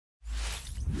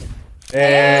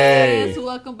Hey! Yes,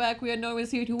 welcome back. We are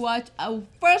Normies here to watch our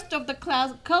first of the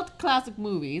cult classic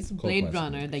movies, Blade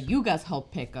Runner, that you guys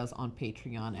helped pick us on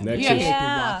Patreon, and we are here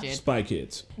to watch it. Spy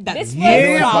Kids. That's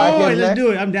let's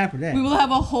do it. I'm down for that. We will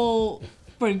have a whole,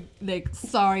 I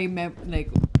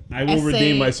will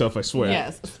redeem myself, I swear.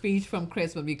 Yes, a speech from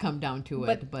Chris when we come down to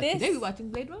it. But today we're watching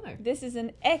Blade Runner. This is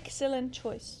an excellent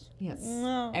choice. Yes.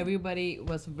 Everybody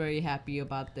was very happy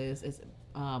about this.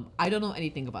 I don't know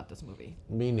anything about this movie.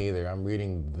 Me neither. I'm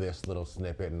reading this little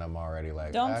snippet and I'm already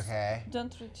like, okay.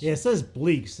 Don't read. Yeah, it says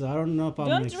bleak, so I don't know if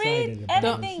I'm excited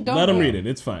about it. Let them read it.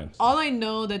 It's fine. All I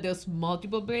know that there's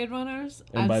multiple Blade Runners.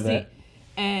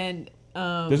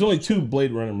 There's only 2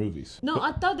 Blade Runner movies. No,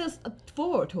 I thought there's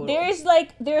 4 total.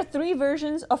 There are 3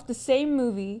 versions of the same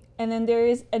movie, and then there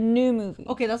is a new movie.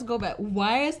 Okay, let's go back.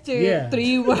 Why is there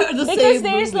 3 the same movie? Because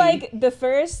there's like the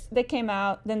first that came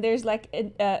out, then there's like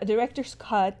a director's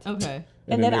cut. Okay.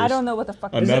 And then I don't know what the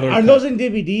fuck. Are those in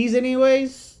DVDs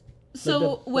anyways?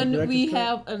 So when we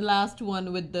have a last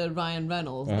one with the Ryan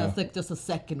Reynolds, that's like just a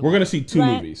second one. We're gonna see 2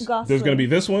 movies. Gosling. There's gonna be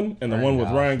this one and the one with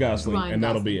Ryan Gosling, and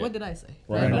that'll be it. What did I say?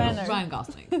 Ryan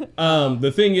Gosling.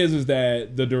 The thing is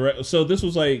that the so this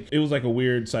was like a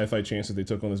weird sci-fi chance that they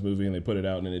took on this movie and they put it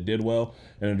out and it did well.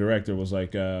 And the director was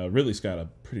like, Ridley Scott, I'm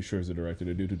pretty sure is the director,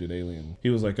 the dude who did Alien. He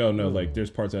was like, oh no, like there's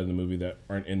parts out of the movie that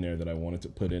aren't in there that I wanted to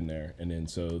put in there. And then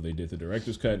so they did the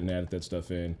director's cut and added that stuff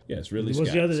in. Yeah, it's Ridley Scott.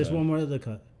 There's one more other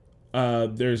cut. I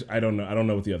don't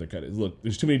know what the other cut is. Look,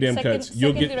 there's too many damn cuts.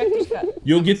 You'll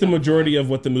get the majority of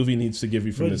what the movie needs to give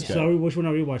you from this cut. So which one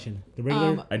are we watching? The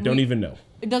regular? I don't even know.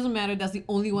 It doesn't matter. That's the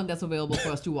only one that's available for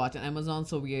us to watch on Amazon,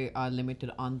 so we are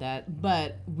limited on that.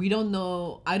 But we don't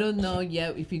know. I don't know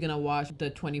yet if you're gonna watch the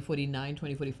 2049,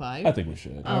 2045. I think we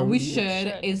should. We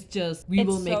should. It's just we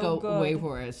will make a good. way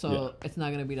for it, so it's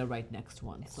not gonna be the right next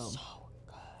one. So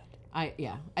good. I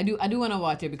do want to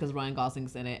watch it because Ryan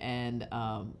Gosling's in it and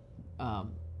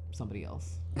somebody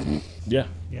else. Yeah,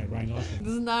 Ryan Gosling.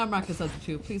 This is not a market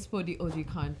substitute. Please support the OG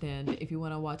content. If you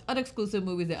want to watch other exclusive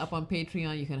movies, they're up on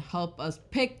Patreon. You can help us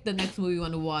pick the next movie you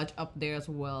want to watch up there as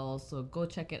well. So go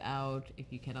check it out.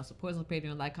 If you cannot support us on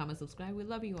Patreon, like, comment, subscribe. We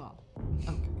love you all.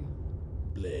 Okay.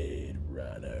 Blade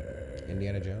Runner.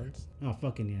 Indiana Jones? Oh,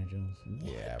 fuck Indiana Jones.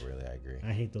 Yeah, really, I agree.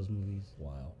 I hate those movies.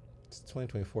 Wow. It's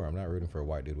 2024. I'm not rooting for a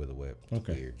white dude with a whip. It's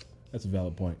weird. That's a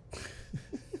valid point.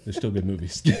 They're still good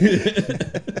movies.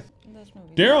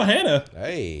 Daryl Hannah.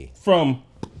 Hey. From.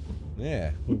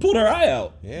 Yeah. We pulled her eye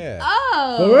out. Yeah.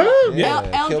 Oh. Yeah.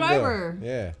 L Driver.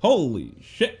 Yeah. Holy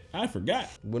shit! I forgot.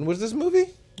 When was this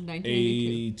movie?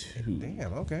 1982.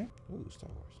 Damn. Okay. Ooh, Star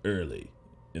Wars. Early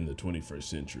in the 21st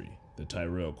century, the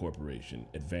Tyrell Corporation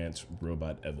advanced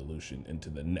robot evolution into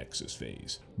the Nexus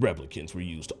phase. Replicants were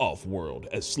used off-world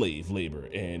as slave labor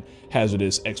and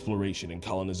hazardous exploration and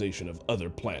colonization of other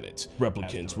planets.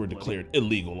 Replicants were declared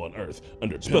illegal on Earth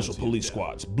under special police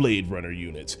squads. Blade Runner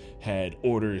units had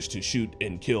orders to shoot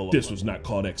and kill. This was not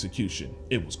called execution.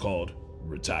 It was called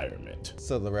retirement.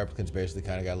 So the replicants basically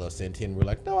kind of got a little sentient. We're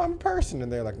like, no, I'm a person.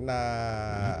 And they're like,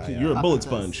 nah. You're a bullet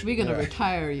sponge. We're going to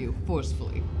retire you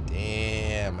forcefully.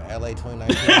 Damn. LA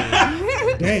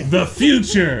 2019. Damn. The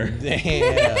future.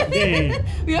 Damn.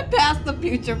 We are past the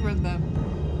future for them.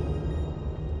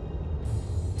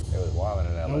 It was wild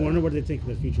in LA. I wonder what they think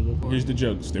the future looks like. Here's the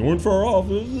jokes. They weren't far off.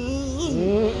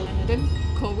 Didn't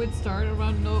COVID start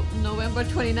around November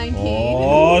 2019?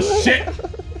 Oh, shit.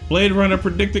 Blade Runner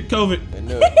predicted COVID. I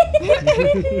knew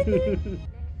it.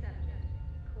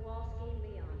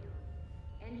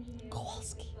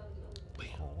 Kowalski.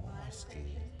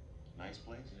 Nice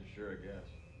place? Sure, I guess.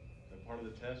 Is that part of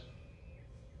the test?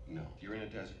 No. You're in a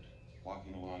desert,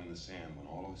 walking along in the sand when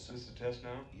all of a sudden... Is this the test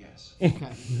now? Yes. Okay.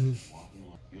 Walking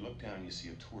along. You look down and you see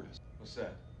a tortoise. What's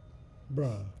that? Bruh.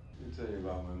 Let me tell you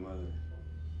about my mother.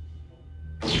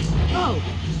 Oh.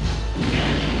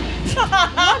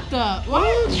 What the?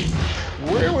 What?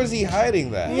 Where was he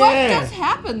hiding that? What just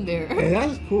happened there? Hey,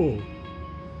 that's cool.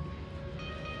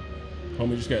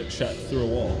 Homie just got shot through a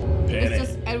wall. Panic.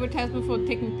 It's just advertisement for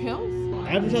taking pills?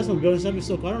 Advertisement building something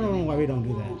so cool. I don't know why we don't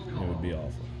do that. It would be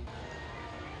awful.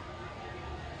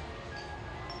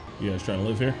 You guys trying to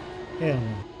live here? Hell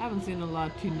no. I haven't seen a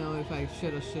lot to know if I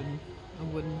should or shouldn't. I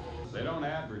wouldn't. They don't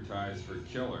advertise for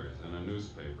killers in a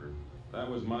newspaper. That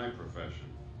was my profession.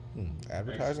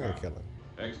 Advertising or killing?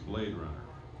 Ex-Blade Runner.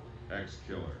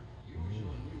 Ex-killer.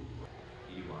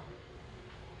 Ewok.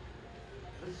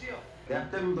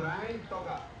 Captain Brian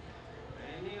toca.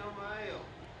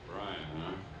 Brian,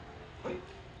 huh?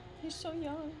 He's so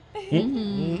young.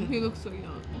 He looks so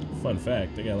young. Fun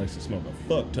fact, the guy likes to smoke a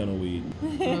fuck ton of weed.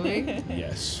 Really?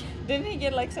 Yes. Didn't he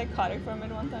get like psychotic from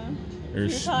it one time?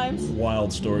 There's times.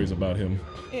 wild stories about him.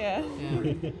 Yeah.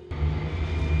 Yeah.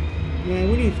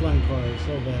 Man, we need flying cars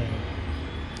so bad.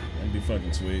 That'd be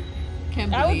fucking sweet.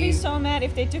 Can't I would be believe. so mad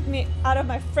if they took me out of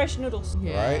my fresh noodles.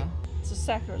 Yeah. Right? It's a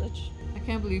sacrilege. I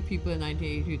can't believe people in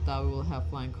 1983 thought we will have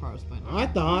flying cars by now. I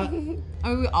thought. I mean,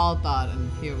 we all thought,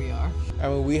 and here we are. I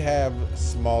mean, we have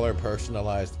smaller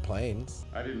personalized planes.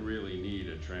 I didn't really need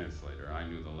a translator. I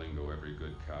knew the lingo every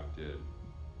good cop did.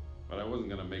 But I wasn't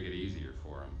gonna make it easier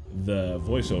for him. The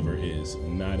voiceover is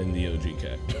not in the OG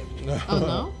cat.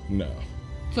 Oh no? No.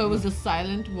 So it was a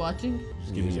silent watching?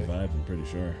 Just giving you vibes, I'm pretty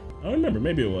sure. I don't remember,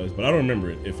 maybe it was, but I don't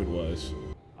remember it if it was.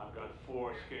 I've got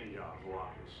 4 skin jobs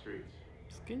walking the streets.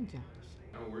 Skin jobs.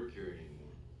 I don't work here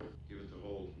anymore. Give it to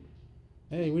Holden.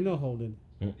 Hey, we know Holden.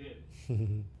 Did. I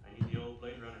need the old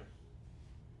Bladerunner.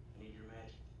 I need your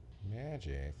magic.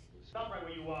 Magic. Stop right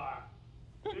where you are.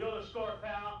 You know the score,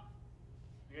 pal.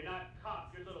 You're not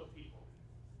cops, you're little people.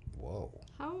 Whoa.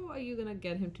 How are you gonna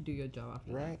get him to do your job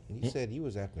after Right? You said you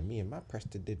was after me and my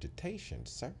prestidigitation,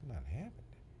 sir. Not happening.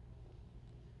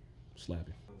 Slap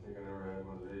him. I think I never had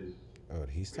one of these. Oh, did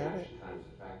he start it? Reaction time's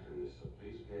a factor in this, so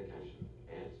please pay attention.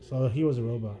 Answer. So he was a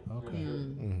robot. Okay.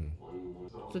 Mm-hmm.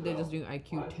 So they're just doing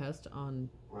IQ test on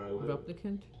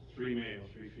replicant? 3 male,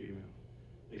 3 female.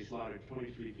 They slaughtered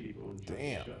 23 people and jumped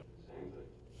Damn. the shot. Same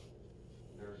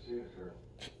thing. Never seen it, sir.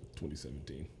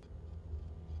 2017.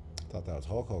 Thought that was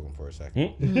Hulk Hogan for a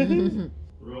second.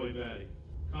 Roy Batty,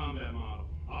 combat model,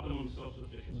 optimum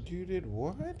self-sufficiency. You did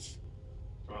what?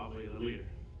 Probably the leader.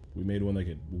 We made one that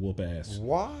could whoop ass.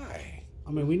 Why?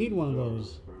 I mean, we need one of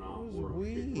those. For an Who's off-world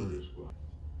we? murder squad.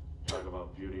 Talk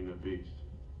about Beauty and the Beast.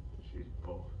 She's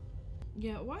both.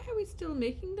 Yeah, why are we still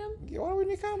making them? Yeah, why do we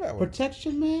need combat ones?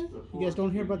 Protection, man? You guys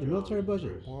don't hear about the military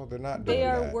budget? Well, they're not doing They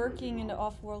are that. working in the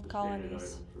off-world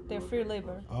colonies. They're free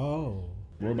labor. Oh.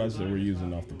 Robots that we're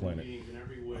using off the planet.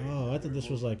 Oh, I thought this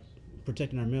was like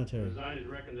protecting our military. Designers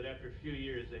reckon that after a few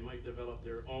years, they might develop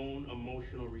their own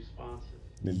emotional responses.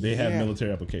 They have Yeah.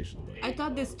 military applications, but I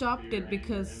thought they stopped it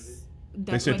because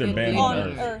that's said why they're banned On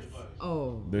on Earth.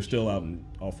 Oh. they're still out in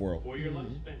off-world, 4-year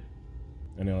lifespan.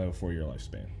 and they only have a 4-year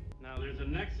lifespan. Now, there's a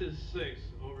Nexus 6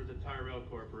 over at the Tyrell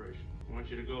Corporation. I want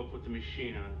you to go put the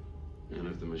machine on it. And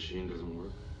if the machine doesn't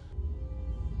work?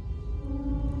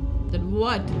 Then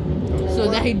what? So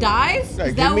that he dies? Like,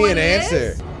 Is that give me what an it answer.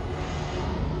 is?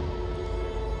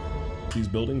 These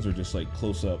buildings are just like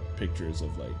close-up pictures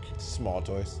of like, Small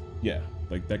toys. yeah,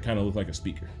 like that kind of look like a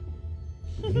speaker.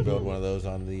 Build one of those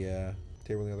on the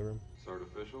table in the other room. It's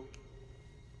artificial?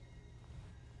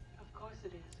 Of course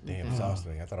it is. Damn, it's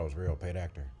awesome. I thought I was a real paid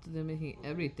actor. So they're making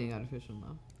everything artificial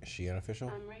now. Is she unofficial?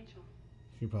 I'm Rachel.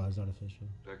 She probably is artificial.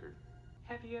 Deckard.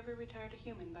 Have you ever retired a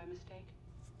human by mistake?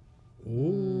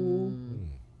 Ooh.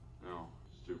 No,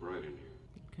 it's too bright in here.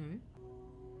 Okay.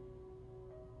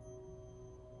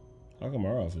 How come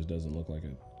our office doesn't look like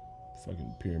a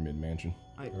fucking pyramid mansion?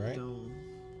 I Right? don't.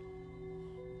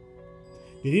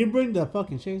 Did he bring the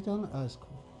fucking shades down? Oh, that's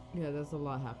cool. Yeah, there's a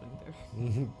lot happening there.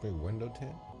 Big window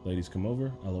tint. Ladies, come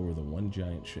over. I'll lower the one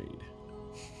giant shade.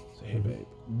 Say, hey, babe.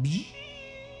 It's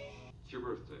your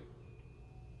birthday.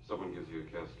 Someone gives you a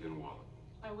calfskin wallet.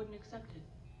 I wouldn't accept it.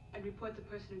 I'd report the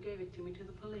person who gave it to me to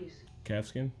the police.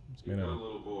 Calfskin? It's You've made got out a of.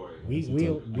 little boy.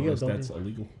 Unless that's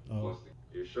illegal. Oh. Plus,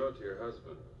 you show it to your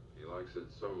husband. He likes it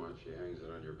so much he hangs it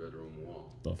on your bedroom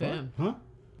wall. The fuck? Bam. Huh?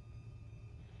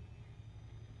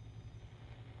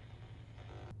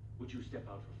 Would you step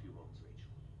out for a few moments,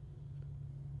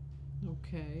 Rachel?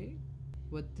 Okay.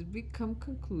 What did we come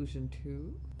conclusion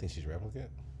to? Think she's replicant?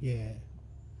 Yeah.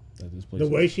 That this place The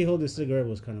way is- she held the cigarette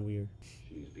was kind of weird.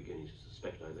 She's beginning to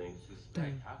suspect, I think.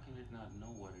 Dang. How can it not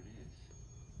know what it is?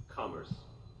 Commerce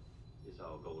is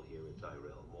our goal here at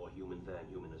Tyrell. More human than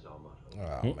human is our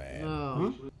motto. Oh, man.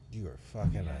 Oh. You are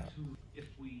fucking up. If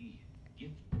we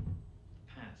give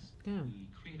past, Damn. we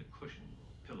create a cushion,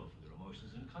 pillow for their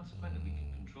emotions, and consequently we can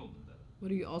control them better.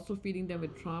 What are you also feeding them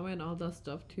with trauma and all that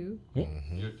stuff too?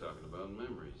 You're talking about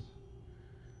memories.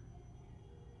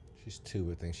 She's 2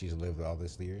 but thinks she's lived all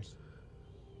these years.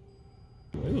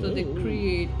 So they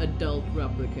create adult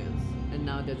replicants, and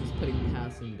now they're just putting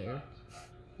past in there,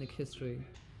 like history.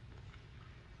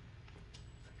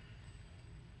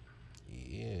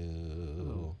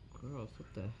 Ew. Gross!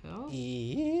 What the hell?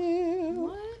 Ew.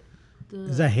 What? The...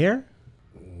 Is that hair?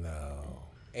 No.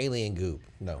 Alien goop.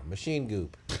 No, machine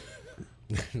goop.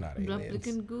 Not aliens.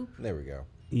 replicant goop? There we go.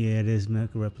 Yeah, it is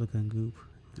mecha replicant goop.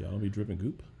 Y'all don't be dripping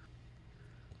goop?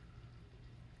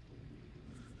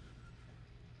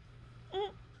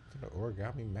 The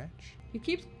origami match? He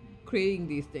keeps creating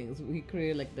these things. He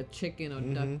created like the chicken or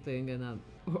duck thing and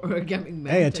origami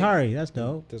match. Hey, Atari, that's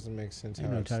dope. Doesn't make sense I how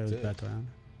know it's Atari was stood. back around.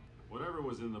 Whatever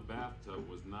was in the bathtub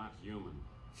was not human.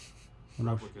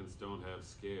 No. Replicants don't have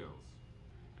scales.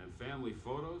 And family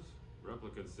photos?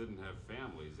 Replicants didn't have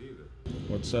families either.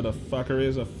 What sort of fucker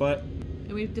is a foot?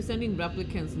 I mean, if they're sending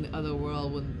replicants in the other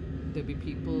world, wouldn't there be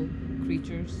people,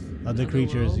 creatures? Other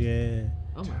creatures, world? yeah.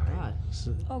 Oh my god.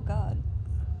 So, Oh God.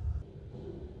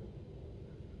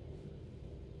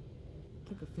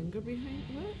 Like a finger behind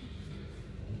what?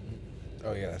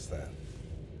 Oh yeah, that's that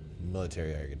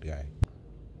military guy.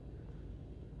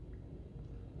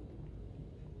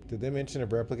 Did they mention if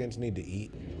replicants need to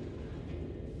eat?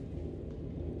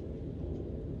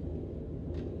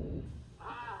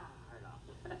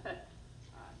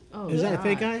 Oh, is that a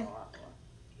fake God. eye?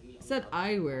 It said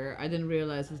eyewear. I didn't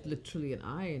realize there's literally an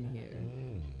eye in here.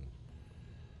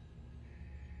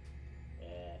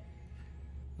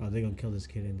 Oh, they're gonna kill this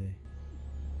kid, ain't they?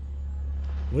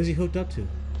 What is he hooked up to?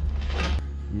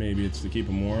 Maybe it's to keep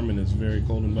him warm in this very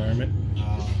cold environment.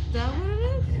 Is that what it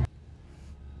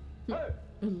is?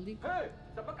 Illegal.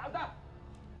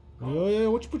 Yo,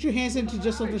 what you put your hands into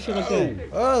just something shit like that?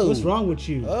 Oh! What's wrong with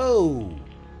you? Oh!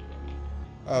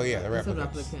 Oh yeah, the It's a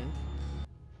replicants. replicant.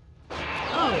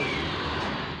 Oh!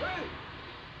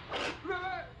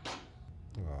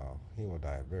 Oh, he will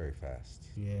die very fast.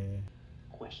 Yeah.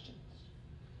 Questions.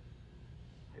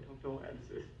 I don't know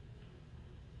answers.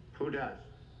 Who does?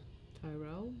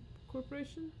 Tyrell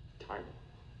Corporation? Tyler.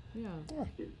 Yeah.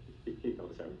 He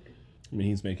knows everything. I mean,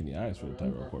 he's making the eyes for the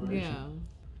Tyrell Corporation.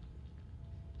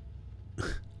 Yeah.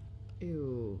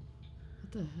 Ew.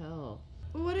 What the hell?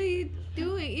 What are you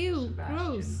doing? Ew.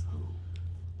 Gross.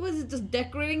 What is it, just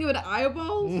decorating it with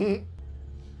eyeballs?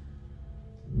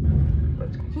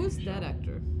 Who's that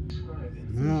actor?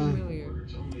 Familiar.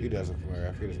 He doesn't wear.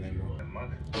 I forget his name.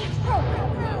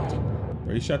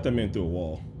 Bro, he shot that man through a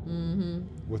wall. Mm-hmm.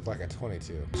 With like a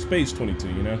 22. Space 22,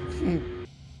 you know?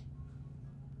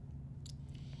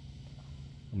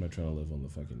 I'm not trying to live on the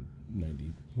fucking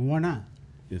 90th Why not?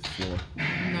 floor.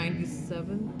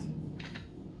 97th.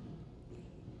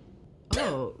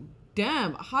 Oh,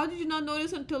 damn. How did you not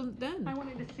notice until then? I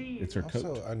wanted to see you. It's her coat.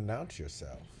 Also, announce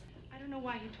yourself. I don't know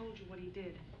why he told you what he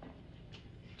did.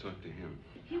 Talk to him.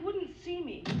 He wouldn't see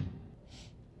me.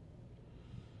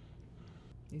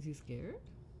 Is he scared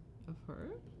of her?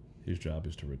 His job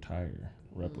is to retire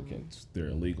replicants. They're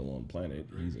illegal on planet.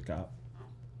 He's a cop.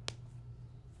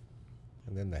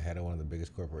 And then the head of one of the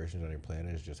biggest corporations on your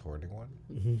planet is just hoarding one.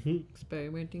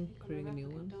 Experimenting, creating a new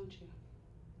one. Don't you?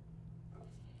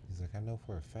 He's like, I know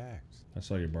for a fact. I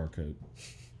saw your barcode.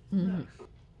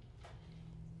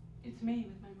 It's me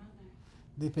with my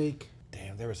mother. They fake.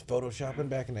 Damn, there was photoshopping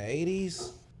back in the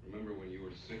 80s. Remember when you were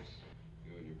 6? You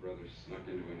and your brother snuck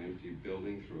into an empty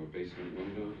building through a basement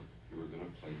window? You were gonna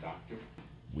play doctor?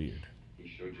 Weird. He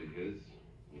showed you his.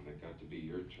 When it got to be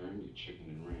your turn, you chickened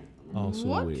and ran. Remember? Also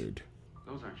What? weird.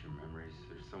 Those aren't your memories.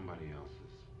 They're somebody else's.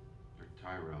 They're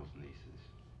Tyrell's nieces.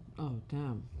 Oh,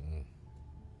 damn.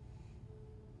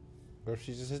 Or if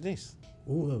she's just his niece,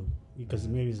 Ooh, because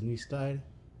maybe his niece died.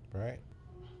 right?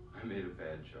 I made a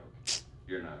bad joke.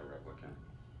 You're not a replicant.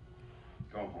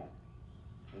 Go home.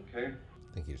 Okay?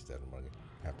 I think he just doesn't want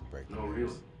to have to break the No, news.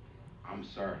 really. I'm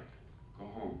sorry. Go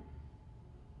home.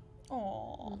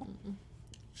 Oh,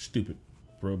 Stupid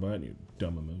robot and your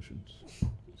dumb emotions.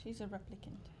 she's a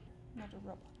replicant, not a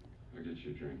robot. I'll get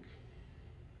you a drink.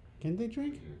 Can they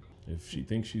drink? If she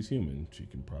thinks she's human, she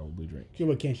can probably drink. Yeah,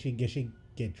 but can she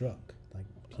get drunk like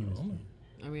humans? Oh. do?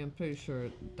 I mean, I'm pretty sure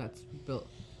that's built.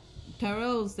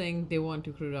 Tyrell's saying they want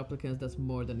to create replicants that's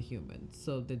more than humans,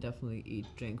 so they definitely eat,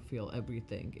 drink, feel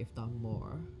everything, if not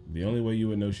more. The only way you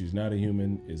would know she's not a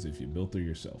human is if you built her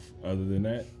yourself. Other than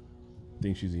that,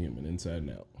 think she's a human inside and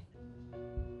out.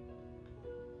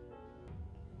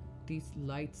 These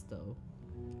lights, though,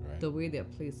 Right. the way they're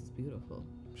placed is beautiful.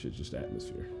 Shit's just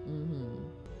atmosphere.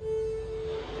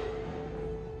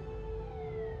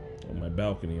 On my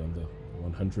balcony on the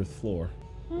 100th floor.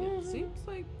 Yeah, seems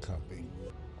like. Comfy.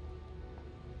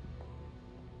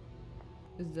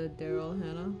 Is that Daryl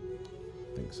Hannah?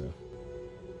 I think so.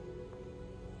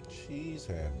 She's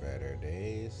had better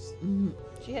days.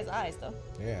 She has eyes though.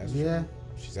 Yeah. That's Yeah. true.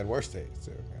 She's had worse days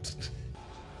too.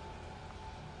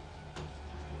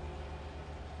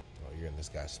 Oh, you're in this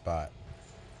guy's spot.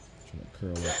 Trying to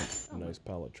curl up a nice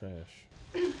pile of trash.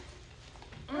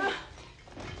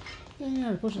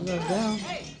 Yeah, pushes us down.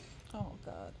 Oh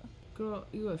God. Girl,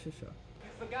 you are sure. You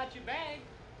forgot your bag.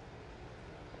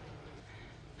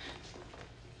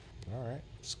 All right.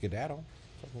 Skedaddle.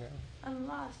 Fucking hell. I'm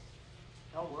lost.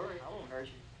 Don't worry, I won't hurt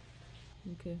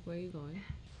you. Okay, where are you going?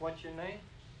 What's your name?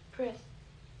 Chris.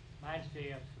 Mine's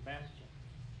Sebastian.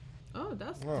 Oh,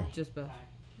 that's Oh. just bad.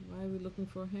 Why are we looking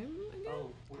for him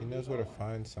again? He knows where to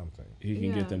find something. He can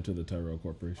Yeah. get them to the Tyrell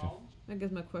Corporation. I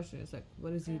guess my question is like,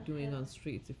 what is he doing on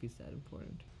streets if he's that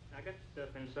important? I got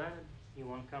stuff inside. You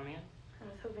want to come in? I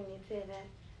was hoping you'd say that.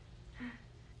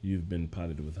 You've been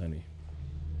potted with honey.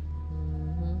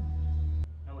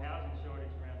 No housing shortage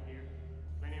around here.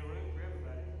 Plenty of room for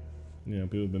everybody. You know,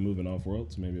 people have been moving off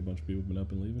world, so maybe a bunch of people have been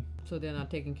up and leaving. So they're not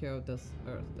taking care of this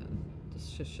Earth then, this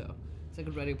shit show. It's like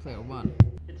a Ready Player One.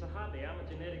 It's a hobby. I'm a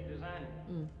genetic designer.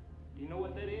 Mm. Do you know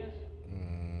what that is?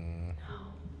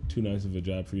 Too nice of a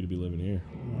job for you to be living here.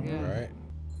 Yeah. All right.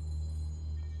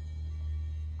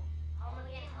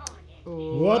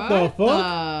 What the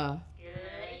fuck?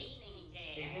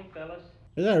 Evening, fellas.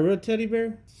 Is that a real teddy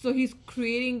bear? So he's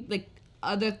creating like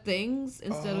other things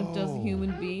instead of just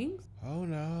human beings? Oh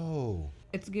no.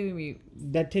 It's giving me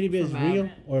That teddy bear is From Mad real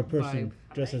or a person vibe.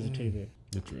 dressed as a teddy bear?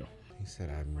 It's real. He said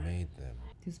I made them.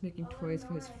 he's making toys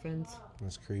for his friends.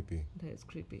 That's creepy. That is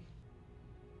creepy.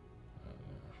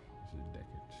 This is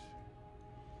decades.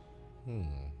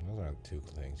 Those aren't two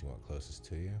things you want closest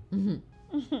to you.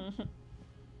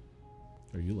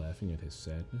 Are you laughing at his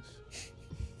sadness?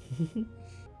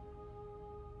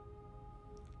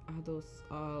 Are those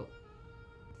all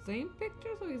same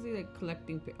pictures or is he like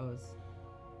collecting pictures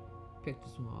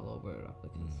from all over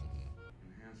replicants?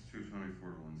 Enhanced 224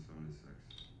 to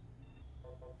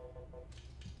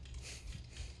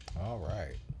 176. All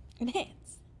right.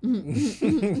 Enhance.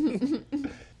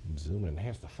 Zoom and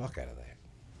enhance the fuck out of that.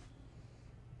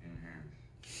 Enhance.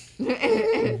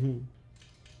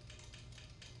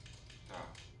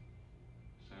 Stop.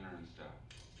 Center and stop.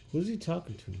 Who's he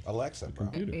talking to? Alexa, bro.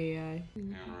 Computer. AI. Hand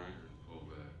right or pull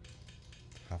back.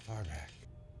 How far back?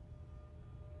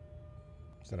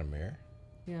 Is that a mirror?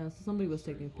 Yeah, so somebody was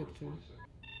taking a picture.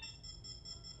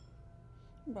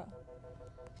 Bro.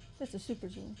 That's a super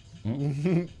zoom.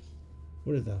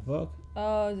 What is the fuck?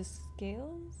 Oh, the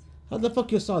scales? How the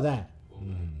fuck you saw that?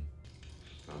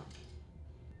 Stop.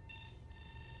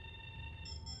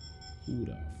 Who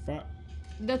the fuck?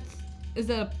 Is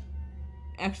that a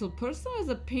actual person or is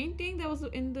it a painting that was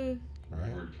in the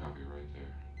Right. Word copy right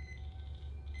there.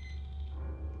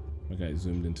 My guy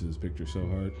zoomed into this picture so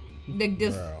hard. like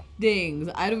just Bro. things?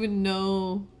 I don't even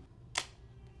know.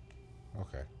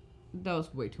 Okay. That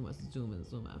was way too much zoom in,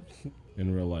 zoom out.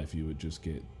 In real life, you would just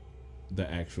get the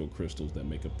actual crystals that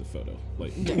make up the photo.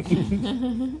 Like,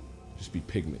 just be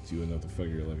pigments. You wouldn't know what the fuck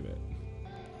you're looking at.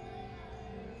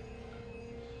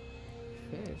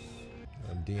 Fish.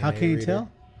 A DNA How can you reader?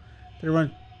 tell? They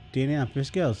run DNA on fish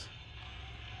scales.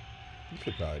 You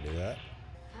could probably do that.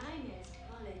 Finest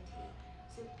quality,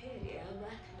 superior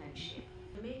workmanship.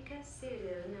 Maker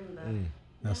serial number.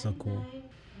 That's so cool. 99,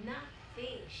 not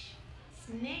fish.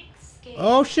 Snake scale.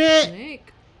 Oh shit!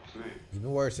 Snake. Snake.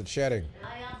 Even worse, it's shedding.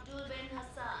 I Abdul Ben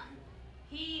Hassan.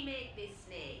 He made this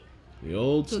snake. The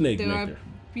old So snake there maker. are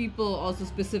people also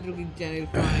specifically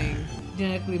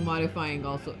genetically modifying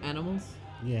also animals.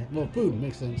 Yeah, well, food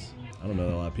makes sense. I don't know.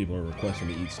 A lot of people are requesting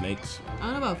to eat snakes. I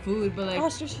don't know about food, but like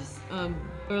Ostriches.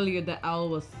 earlier the owl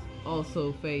was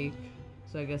also fake.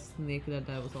 So I guess snake that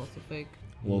was also fake.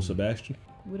 Well, Sebastian,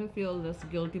 Would I feel less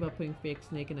guilty about putting fake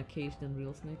snake in a cage than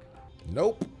real snake?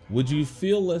 Nope. would you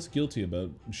feel less guilty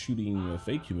about shooting a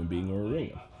fake human being or a real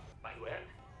one? My word,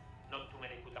 not too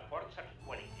many could afford such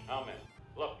quality. Amen.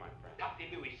 Look, my friend, Dr.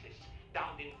 Lewis's down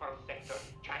in first sector,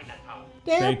 Chinatown.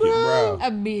 Thank you, Bro.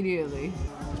 Immediately.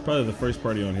 It's probably the first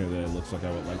party on here that it looks like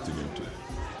I would like to go to.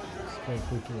 It's very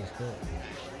cool to explore.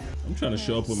 I'm trying to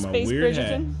show up with my Space weird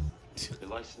hat. Bridgerton. The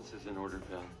license is in order,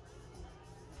 pal.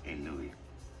 Hey, Louis.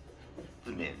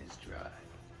 The man is dry.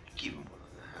 Give him one on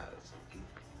the house.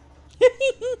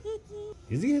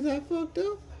 Is he that fucked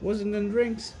up? Wasn't in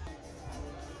drinks.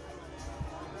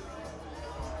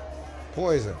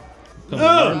 Poison. Couple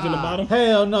worms in the bottom.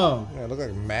 Hell no. Yeah, it look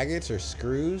like maggots or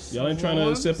screws. Y'all ain't trying to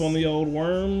Worms? sip on the old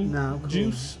worm Nah, I'm cool.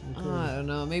 juice? I don't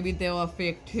know. Maybe they were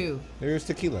fake too. There's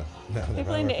tequila. No, they're People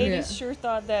not in the working. 80s sure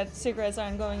thought that cigarettes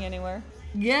aren't going anywhere.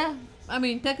 Yeah. I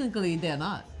mean, technically they're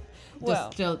not.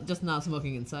 Well. Just not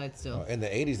smoking inside still. Oh, in the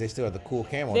 80s, they still had the cool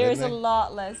camel, There's a didn't they?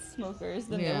 lot less smokers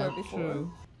than Yeah, there were before.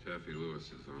 true. Taffy Lewis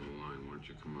is on the line. Why don't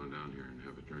you come on down here and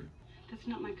have a drink? That's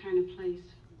not my kind of place.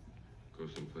 Go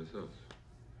someplace else.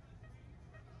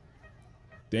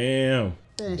 Damn.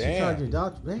 Dang, she Damn. charged your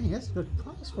doctor. Dang, that's a good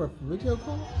price for a video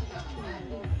call.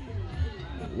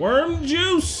 Worm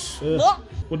juice. Ugh.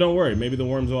 Well, don't worry. Maybe the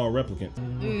worms are all replicants.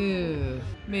 Ew,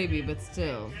 maybe, but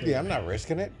still. Yeah, I'm not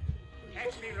risking it.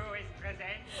 Catch me, Louis,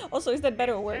 present. Also, is that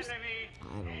better or worse? I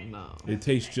don't know. It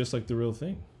tastes just like the real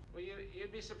thing. Well,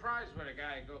 you'd be surprised what a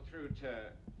guy go through to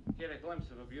get a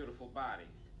glimpse of a beautiful body.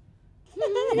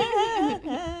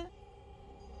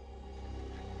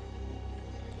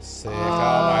 Sick. Oh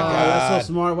my god. That's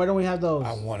so smart. Why don't we have those?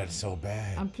 I want it so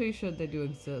bad. I'm pretty sure they do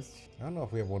exist. I don't know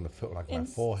if we have one to fit like my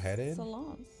full head in.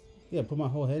 Salons. Yeah, put my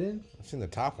whole head in. I've seen the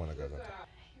top one that goes on top.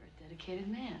 You're a dedicated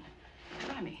man.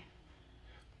 Try me.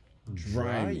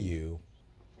 Dry you.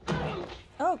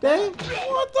 Oh, Dave,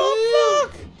 what the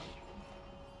fuck?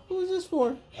 Who is this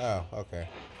for? Oh, okay.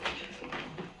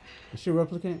 Is she a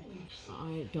replicant?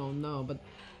 I don't know, but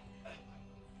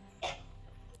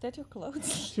Is that your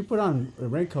clothes? She put on a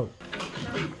raincoat.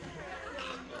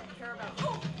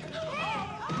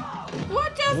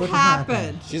 what just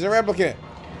happened? She's a replicant.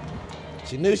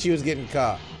 She knew she was getting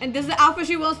caught. And this is the outfit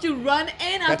she wants to run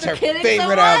in That's after her killing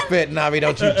favorite someone? outfit, Navi.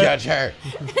 Don't you judge her.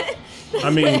 I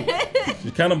mean,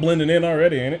 she's kind of blending in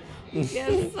already, ain't it?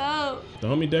 Yes, so. The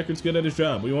homie Deckard's good at his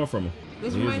job. What do you want from him?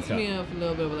 This He is a reminds cop. me of a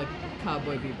little bit of like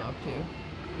Cowboy Bebop too.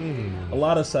 A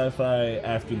lot of sci-fi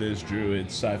after this drew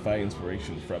its sci-fi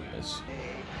inspiration from this.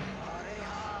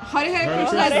 How the heck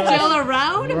is that still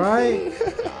around? Right?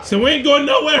 So we ain't going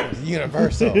nowhere. It's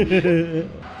universal.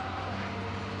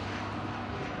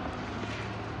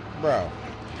 Bro.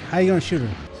 How you gonna shoot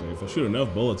her? So if I shoot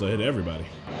enough bullets, I'll hit everybody.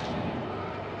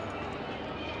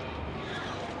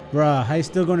 Bruh, how you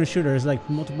still gonna shoot her? It's like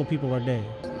multiple people are dead.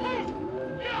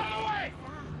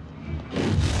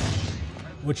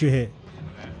 What you hit?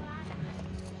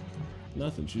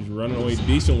 Nothing. She's running away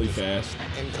decently fast.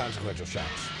 Inconsequential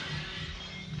shots.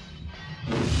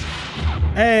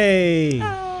 Hey!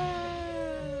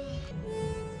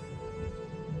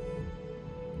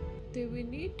 Do we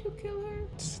need to kill her?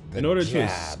 In order to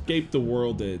escape the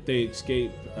world that they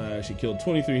escape, she killed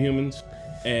 23 humans.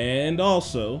 And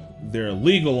also, they're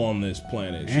illegal on this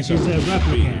planet. And she's a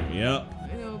replicant. Yep.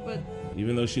 I know, but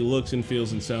Even though she looks and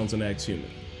feels and sounds and acts human.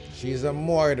 She's a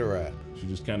murderer. She's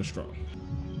just kind of strong.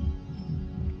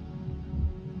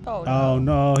 Oh no. Oh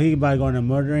no, he about to go on a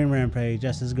murdering rampage.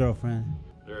 That's his girlfriend.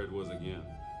 There it was again.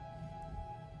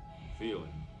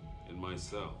 Feeling in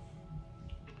myself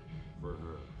for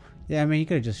her. Yeah, I mean, you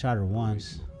could have just shot her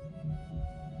once.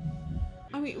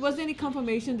 I mean, was there any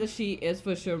confirmation that she is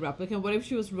for sure replicant? What if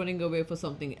she was running away for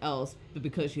something else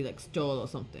because she like stole or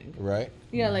something? Right.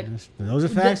 Yeah, like those are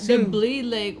facts they too. bleed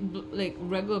like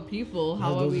regular people.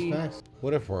 How are we?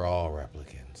 What if we're all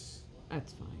replicants?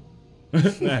 That's fine.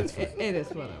 That's fine. It is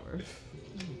whatever.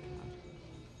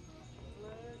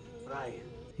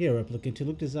 He a replicant too.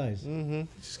 Look at his eyes. Mm-hmm.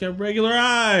 She's got regular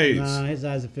eyes. Nah, his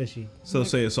eyes are fishy. So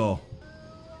say it's all.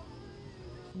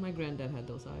 My granddad had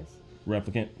those eyes.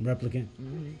 Replicant. Replicant.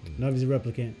 No, he's a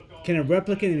replicant. Can a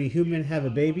replicant and a human have a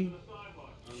baby?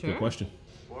 Sure. Good question.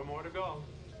 4 more to go.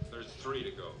 There's 3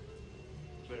 to go.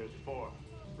 There's 4.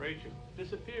 Rachel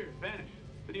disappeared, vanished.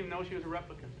 Didn't even know she was a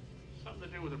replicant. Something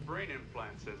to do with a brain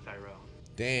implant, says Tyrell.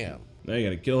 Damn. Now you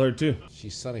gotta kill her too.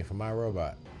 She's Sonny from My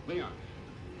Robot. Leon,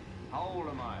 how old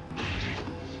am I?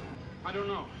 I don't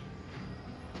know.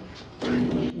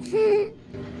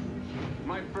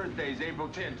 My birthday's April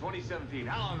 10, 2017.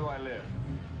 How long do I live?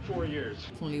 4 years.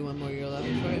 Only 1 more year left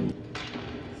for him.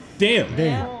 Damn.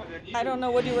 Yeah. I don't know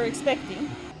what you were expecting.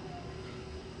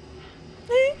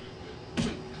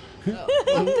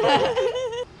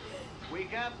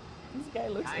 Wake up. This guy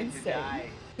looks Time to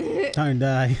insane. Time to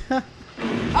die.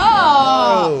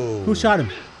 Oh! Who shot him?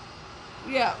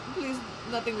 Yeah, please,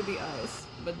 nothing with the eyes.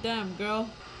 But damn, girl.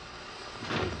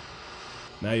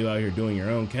 Now you out here doing your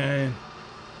own kind.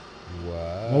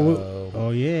 Wow.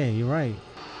 Oh yeah, you're right.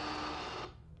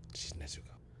 She's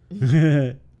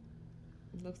Nezuko.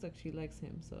 Looks like she likes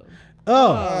him, so.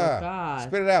 Oh. God.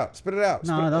 Spit it out. Spit it out.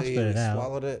 No, don't spit it out.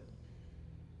 Swallowed it.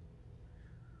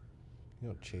 You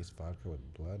don't chase vodka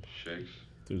with blood. Shakes.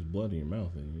 There's blood in your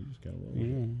mouth and you just kind of roll with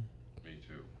it. Me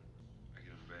too. I get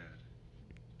them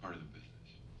bad. Part of the business.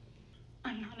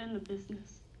 I'm not in the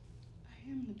business. I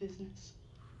am the business.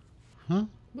 Huh?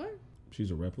 What? She's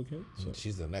a replicant, so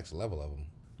She's the next level of them.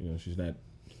 you know she's not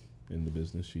in the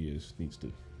business. She needs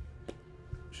to.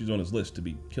 She's on his list to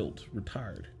be killed,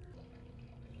 retired.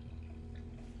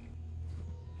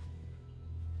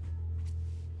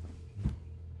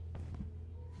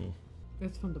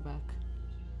 It's from the back.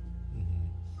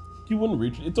 You wouldn't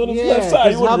reach. It's on his Yeah, left side.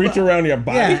 You 'cause wouldn't how reach about- around your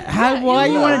body. Yeah, why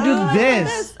you want to do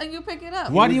this? And you pick it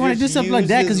up. Why do you want to do just something like use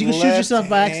that? Because you his can shoot yourself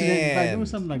by left accident by doing hand.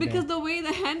 something like Because that. the way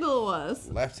the handle was.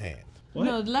 Left hand. What?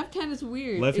 No, the left hand is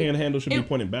weird. Left hand handle should be it-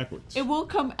 pointing backwards. It won't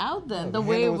come out then. No, the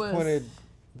way it handle was. pointed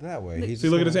that way. He's See,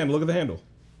 just look at his gonna- hand. Look at the handle.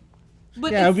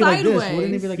 But yeah, it would it's be like sideways. this.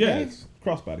 Wouldn't it be like Yeah, that? it's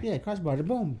crossbody. Yeah, crossbody.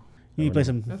 Boom. You need to play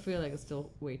some. I feel like it's still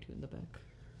way too in the back.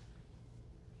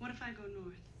 What if I go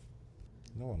north?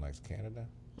 No one likes Canada.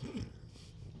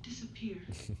 Disappear.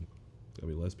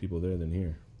 There'll be less people there than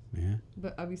here. Yeah.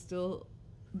 But are we still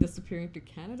disappearing to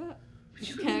Canada?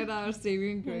 Is Canada our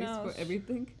saving grace for knows?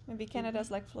 everything? Maybe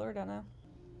Canada's like Florida now.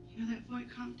 You know that boy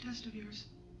comp test of yours?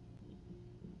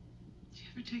 Did you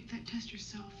ever take that test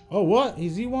yourself? Oh, what?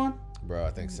 Is he one? Bro,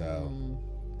 I think so.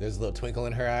 There's a little twinkle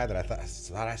in her eye that I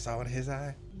thought I saw in his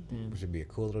eye. Damn. Which would be a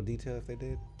cool little detail if they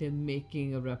did. They're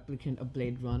making a replicant of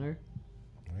Bladerunner.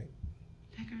 Right.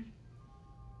 Deckard.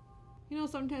 You know,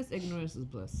 sometimes ignorance is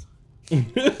bliss.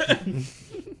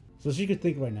 So she could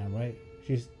think right now, right?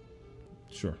 She's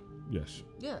Sure. Yes.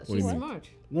 Yeah, What do she's you mean? smart.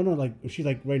 no, like she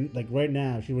right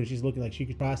now. When she's looking, like she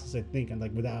could process and think, and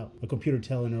like without a computer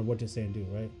telling her what to say and do,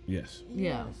 right? Yes.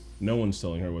 Yeah. No one's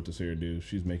telling her what to say or do.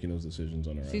 She's making those decisions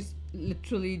on her own. She's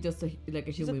literally just like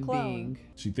a human being.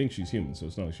 She thinks she's human, so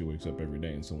it's not like she wakes up every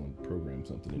day and someone programs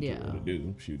something into her Yeah. to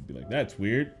do. She would be like, "That's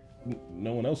weird.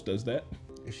 No one else does that."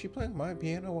 Is she playing my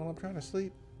piano while I'm trying to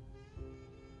sleep?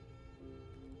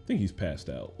 I think he's passed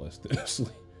out less than asleep.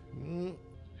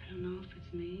 I don't know if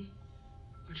it's me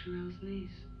or Terrell's niece.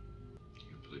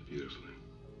 You play beautifully.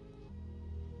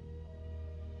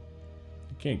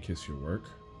 You can't kiss your work.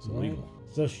 It's Right. illegal.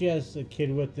 So she has a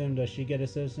kid with them. Does she get a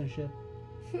citizenship?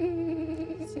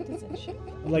 Citizenship.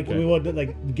 Like Okay. we want to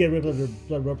like get rid of her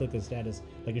blood replica status.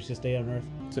 Like if she stay on Earth.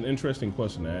 It's an interesting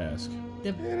question to ask.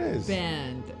 The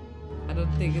band. I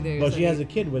don't think there's. But she any- has a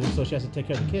kid with him, so she has to take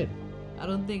care of the kid. I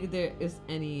don't think there is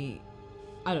any.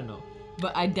 I don't know,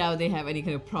 but I doubt they have any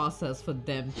kind of process for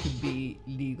them to be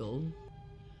legal.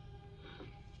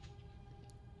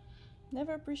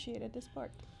 Never appreciated this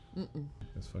part.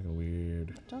 That's fucking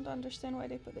weird. Don't understand why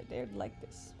they put it there like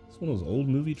this. It's one of those old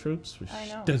movie tropes where I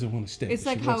she know. doesn't want to stay. It's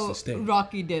but like she wants how to stay.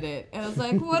 Rocky did it, and I was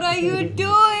like, "What are you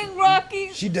doing, Rocky?"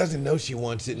 She doesn't know she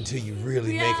wants it until you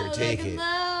really make her take like, it.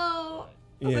 No.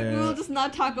 I was like, we'll just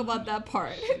not talk about that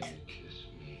part.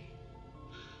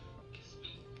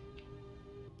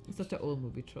 It's such an old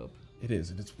movie trope. It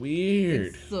is, and it's weird.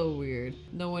 It's so weird.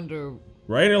 No wonder.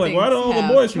 Right? They're like, why do things all the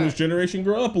have boys from this tra- generation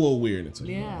grow up a little weird? It's like,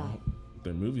 Yeah. well,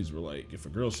 their movies were like, if a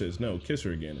girl says no, kiss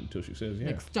her again until she says yeah.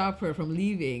 Like stop her from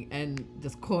leaving and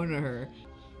just corner her.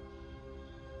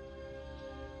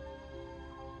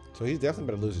 So he's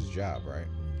definitely better lose his job, right?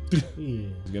 Yeah.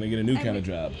 He's gonna get a new kind of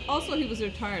job. Also, he was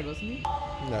retired, wasn't he?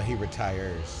 No, he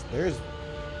retires. There's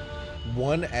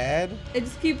one ad. It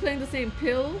just keep playing the same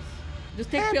pills.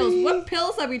 Just take pills. What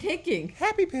pills are we taking?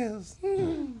 Happy pills.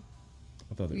 I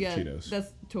thought they were Yeah, Cheetos.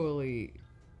 that's totally.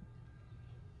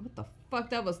 What the fuck?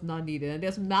 That was not needed. And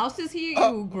there's mouses here.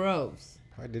 You gross.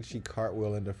 Why did she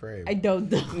cartwheel into frame? I don't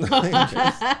know.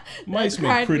 Mice That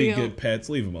make pretty cartwheel. good pets.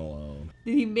 Leave them alone.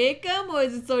 Did he make them, or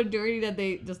is it so dirty that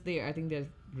they just there? I think they're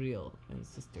real, and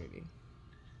it's just dirty.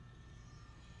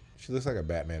 She looks like a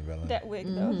Batman villain. That wig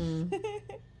though.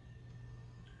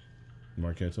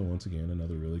 Marquetta, once again,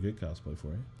 another really good cosplay for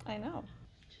you. I know.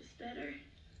 Just better.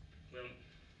 Well,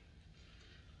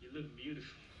 you look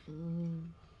beautiful.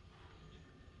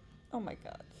 Oh my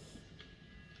god.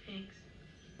 Thanks.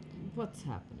 What's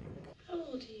happening? How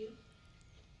old are you?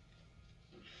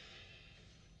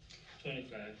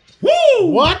 25. Woo!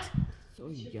 What? So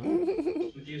young.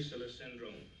 With Usula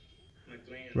syndrome. My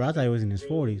glands Bro, I thought he was in his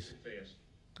grow 40s. fast.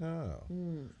 Oh.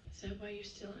 Is that why you're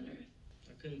still on Earth?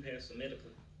 I couldn't pass the medical.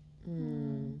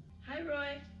 Hi,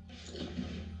 Roy.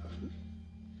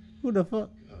 Who the fuck?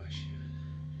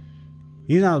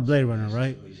 He's not a Blade Runner,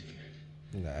 right?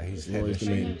 Nah, he's Roy's the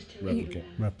main replicant.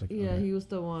 Replicant. Yeah, he was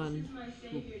the one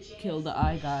who killed the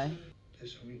eye guy.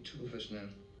 There's only two of us now.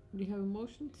 Do you have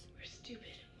emotions? We're stupid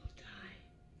and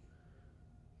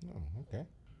we'll die. Oh, okay.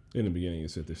 In the beginning,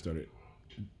 it said they started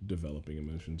developing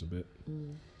emotions a bit,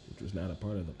 which was not a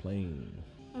part of the plane.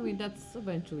 I mean, that's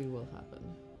eventually will happen.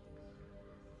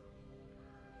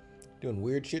 Doing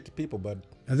weird shit to people, bud.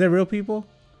 Are they real people?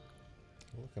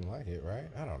 Looking like it, right?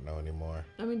 I don't know anymore.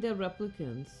 I mean, they're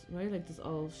replicants, right? Like, just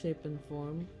all shape and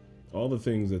form. All the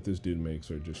things that this dude makes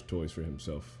are just toys for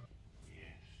himself.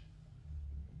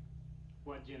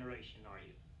 What generation are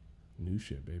you? New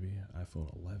shit, baby.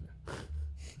 iPhone 11.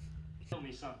 Tell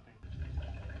me something.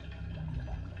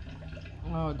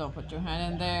 Oh, don't put your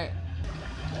hand in there.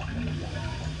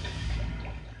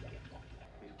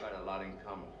 We've got a lot in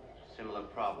common. Similar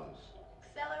problems.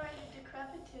 Accelerated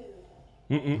decrepitude.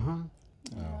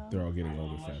 Oh, they're all getting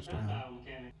older faster.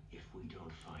 If we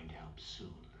don't find help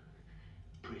soon,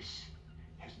 Briss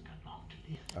hasn't got long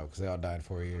to live. Oh, because they all died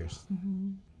 4 years.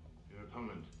 Your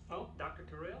opponent. Oh, Dr.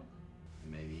 Terrell?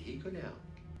 Maybe he could help.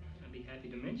 I'd be be happy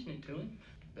to mention it to him.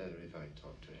 Better if I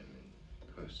talk to him in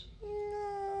person.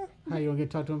 How you gonna get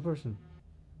to talk to him in person?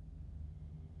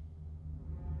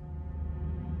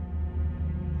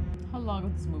 How long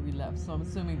is this movie left? So I'm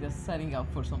assuming they're setting up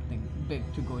for something big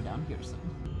to go down here soon.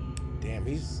 Damn,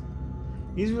 he's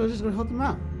really just gonna help him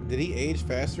out. Did he age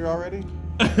faster already?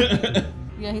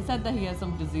 Yeah, he said that he had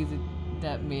some disease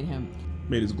that made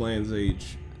his glands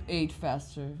age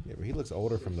faster. Yeah, but he looks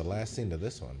older from the last scene to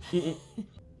this one.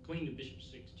 Clean the Bishop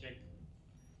 6, check.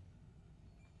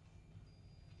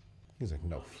 He's like,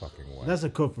 no fucking way. That's a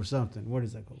code for something. What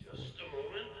is that code for? Just a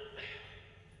moment.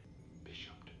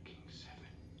 Bishop to King 7.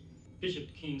 Bishop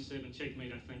to King 7,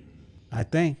 checkmate, I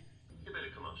think. You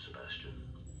better come up, Sebastian.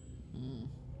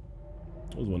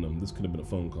 That was one of them. This could have been a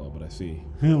phone call, but I see.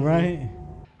 Right?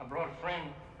 I brought a friend.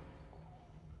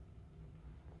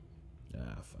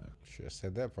 Ah, fuck. Should have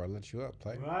said that before I let you up,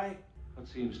 play. Right? What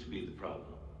seems to be the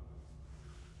problem?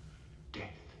 Death.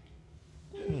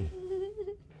 Then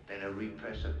a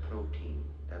repressor protein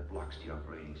that blocks the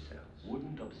operating cells.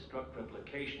 Wouldn't obstruct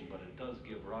replication, but it does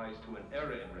give rise to an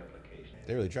error in replication.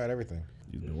 They really tried everything.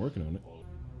 He's been working on it.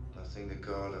 Nothing the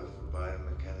god of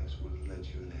biomechanics wouldn't let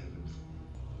you in heaven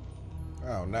for.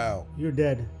 Oh no. You're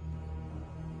dead.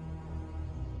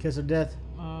 Kiss of death.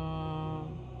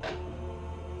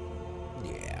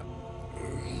 Yeah.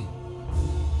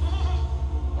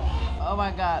 Oh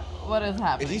my god, what is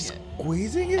happening? Is he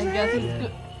squeezing his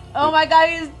head? Oh my god,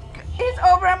 he's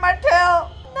over at my tail.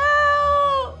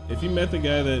 No. If you met the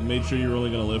guy that made sure you were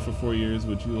only gonna live for 4 years,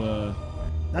 would you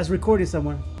That's recorded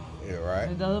somewhere. Yeah, right.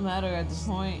 It doesn't matter at this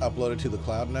point. Upload it to the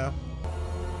cloud now.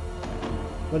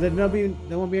 But there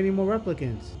won't be any more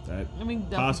replicants. That I mean,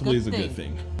 that's possibly is a good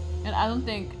thing. And I don't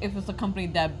think if it's a company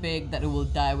that big that it will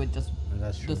die with just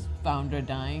this founder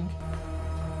dying.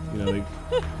 You know,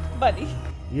 Buddy.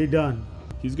 You're done.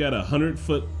 He's got a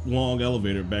 100-foot long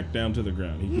elevator back down to the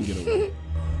ground. He can get away.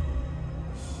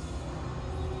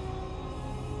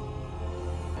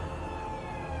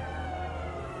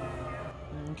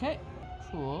 Okay.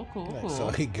 Cool. So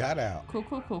he got out. Cool.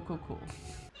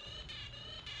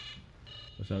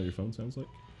 That's how your phone sounds like?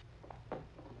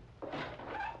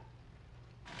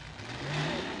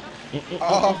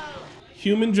 Oh.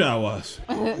 Human Jawas.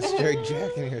 Straight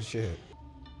jacking your shit.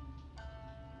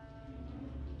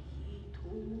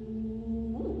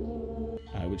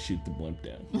 I would shoot the blimp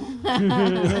down.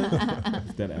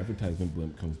 If that advertisement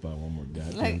blimp comes by one more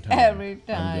goddamn time, every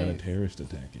time, I'm gonna terrorist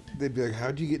attack it. They'd be like,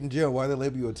 "How'd you get in jail? Why they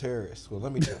label you a terrorist?" Well,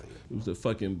 let me tell you. It was a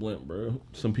fucking blimp, bro.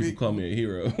 Some people call me a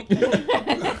hero.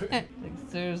 Like,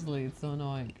 seriously, it's so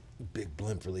annoying. Big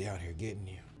blimp really out here getting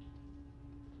you.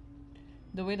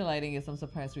 The way the lighting is, I'm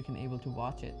surprised we can able to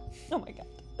watch it. Oh my god.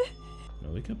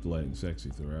 No, they kept the lighting sexy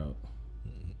throughout.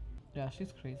 Yeah,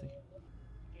 she's crazy.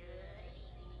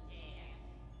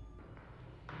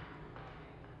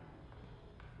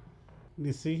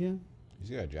 You see him? He's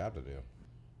got a job to do.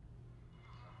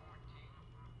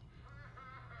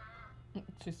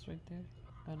 She's right there.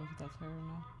 I don't know if that's her or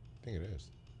not. I think it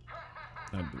is.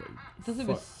 I'd be like, This would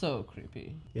be so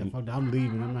creepy. Yeah, fuck, I'm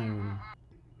leaving. I'm not even.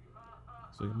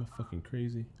 So am I fucking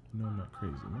crazy? No, I'm not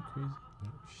crazy. Am I crazy? No,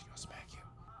 she's gonna smack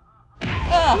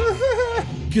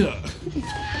you. God.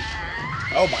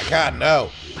 Oh my god, no.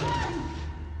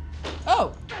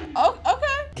 Oh,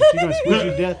 okay. She's gonna squeeze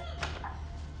you to death.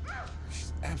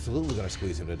 She's absolutely gonna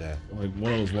squeeze him to death. Like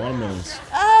one of those watermelons.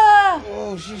 Ah!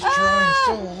 Oh, she's trying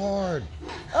so hard.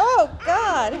 Oh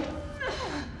god.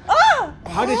 Ah!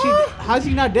 How's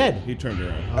he not dead? He turned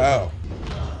around. Oh.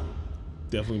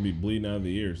 Definitely be bleeding out of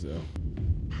the ears though.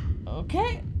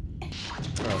 Okay. The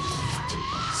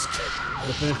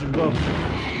finishing blow.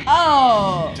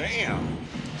 Oh. Damn.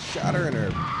 Shot her in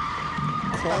her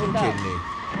clone kidney.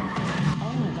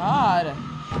 Oh my god.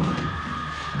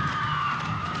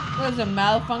 What is it,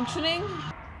 malfunctioning?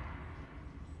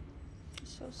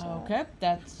 So sad. Okay,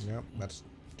 that's... Yep, that's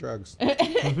drugs.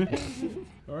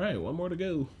 All right, one more to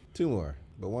go. 2 more,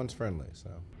 but one's friendly, so.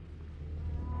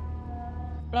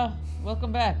 Oh,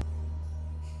 welcome back.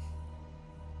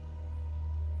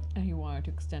 And he wanted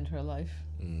to extend her life.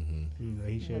 Mm-hmm.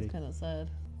 That's kind of sad.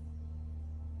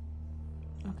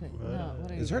 Okay, no,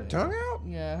 what are you Is her doing? tongue out?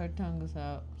 Yeah, her tongue is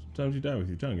out. Sometimes you die with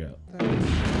your tongue out.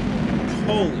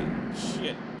 Holy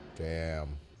shit.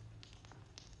 Damn.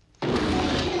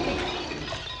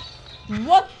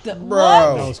 What the? Bro.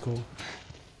 What? That was cool.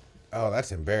 Oh,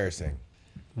 that's embarrassing.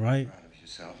 Right? Proud of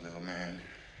yourself, little man.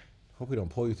 Hope we don't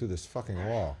pull you through this fucking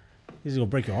wall. He's gonna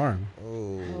break your arm.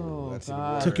 Oh, that's even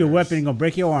God. worse. Took your weapon and gonna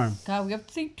break your arm. God, we have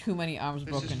seen too many arms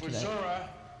This broken is for today. Zora.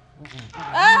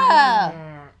 Ah!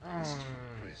 This is for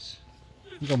Chris.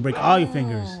 He's gonna break all your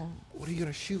fingers. What are you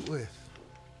gonna shoot with?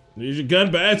 Use your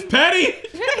gun, Bats. Patty!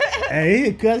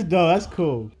 Hey, that's dope. That's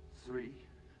cool. 3,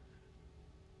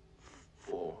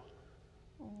 4.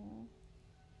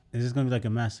 Is this gonna be like a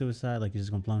mass suicide? Like he's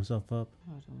just gonna blow himself up?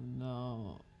 I don't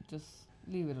know. Just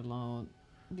leave it alone.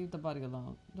 Leave the body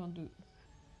alone. Don't do.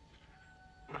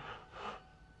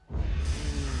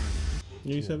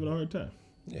 He's having a hard time.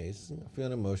 Yeah, he's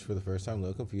feeling emotion for the first time, a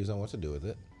little confused on what to do with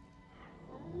it.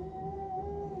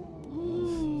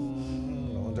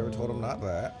 No one's ever told him not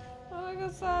that. Oh, like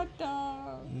a sad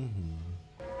dog.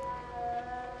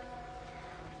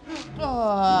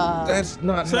 That's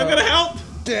not gonna help.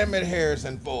 Damn it,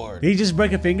 Harrison Ford. Did he just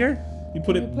break a finger? He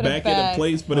put it back into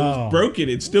place, but it was broken.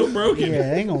 It's still broken.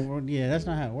 Yeah, it ain't gonna work. Yeah, that's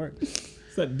not how it works.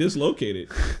 It's not dislocated.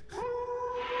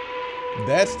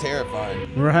 That's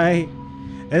terrifying. Right?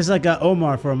 It's like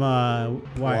Omar from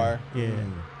Wire. Yeah.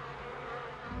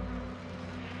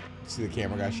 See the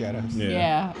camera guy shadows?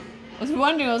 Yeah. I was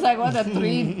wondering, I was like, what, the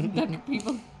 3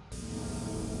 people?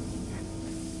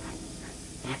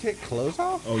 Did you take clothes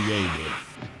off? Oh, yeah, he did.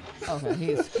 Okay,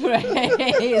 he's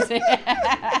crazy.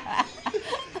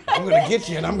 I'm gonna get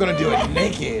you and I'm gonna do it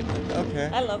naked. Okay.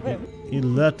 I love him. He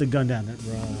left the gun down there,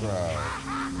 bro.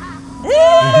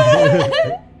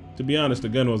 To be honest, the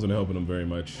gun wasn't helping him very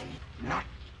much. Not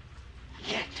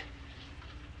yet.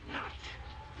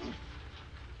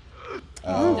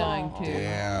 I'm dying too.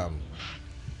 Damn.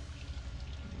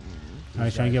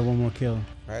 Alright, trying to get one more kill.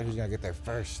 Alright, who's gonna get there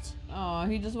first? Oh,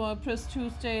 he just wanted Pris to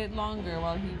stay longer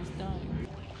while he was dying.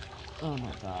 Oh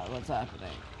my god, what's happening?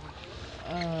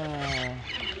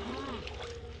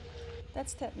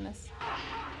 That's tetanus.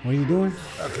 What are you doing?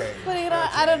 Okay. Putting it on,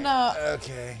 I don't know.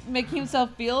 Okay. Making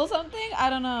himself feel something? I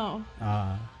don't know.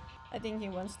 I think he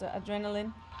wants the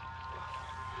adrenaline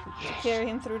to carry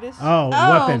him through this. Oh,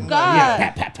 weapon. God.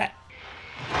 Yeah, pat, pat, pat.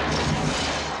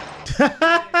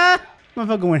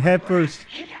 Motherfucker went head first.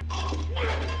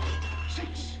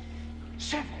 6,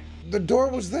 7. The door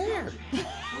was there.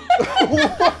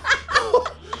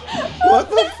 What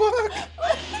the fuck?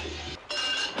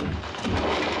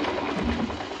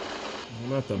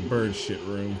 Not the bird shit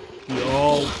room.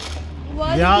 Y'all.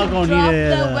 Why Y'all did you gonna drop need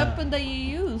the weapon that you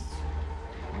used?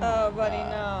 Oh, buddy,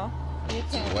 no. You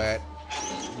can't. Wet.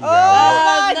 Oh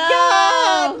my no.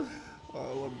 god!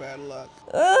 Oh, what bad luck.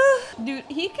 Dude,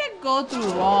 he can go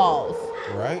through walls.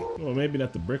 Right? Well, maybe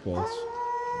not the brick walls.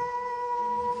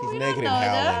 He's We naked don't and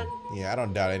know howling. Yeah, I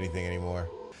don't doubt anything anymore.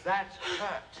 That's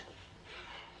hurt.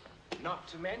 Not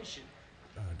to mention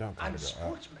Oh, don't cut it out.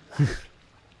 unsportsmanlike.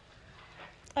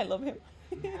 I love him.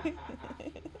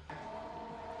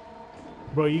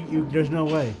 Bro, you there's no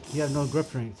way. You have no grip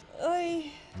strength.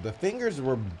 Oy. The fingers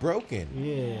were broken.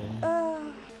 Yeah.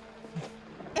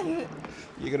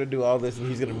 You're gonna do all this and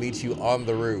he's gonna meet you on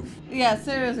the roof. Yeah,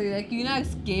 seriously, like you're not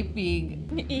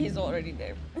escaping. He's already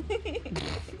there.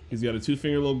 He's got a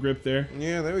 2-finger little grip there.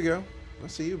 Yeah, there we go. I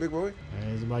see you, big boy.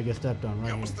 Hey, somebody get stepped on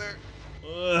right Almost here.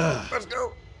 there. Let's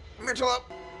go. Mitchell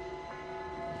up.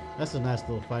 That's a nice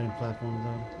little fighting platform,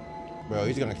 though. Bro,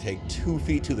 he's gonna take 2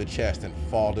 feet to the chest and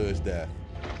fall to his death.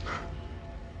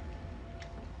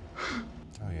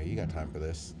 Oh yeah, you got time for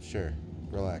this. Sure.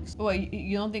 Relax. Wait,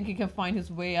 you don't think he can find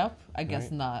his way up? I guess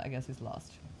Right. not. I guess he's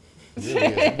lost. It really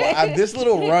is. Well, this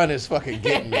little run is fucking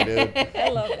getting me, dude. I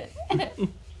love it.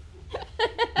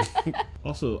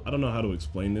 Also, I don't know how to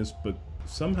explain this, but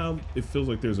somehow it feels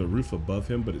like there's a roof above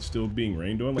him, but it's still being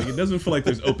rained on. Like, it doesn't feel like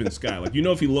there's open sky. Like, you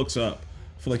know, if he looks up,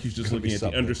 I feel like he's just Gonna be looking at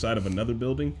something. the underside of another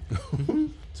building.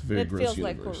 It's a very It gross feels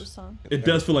like universe. Coruscant. It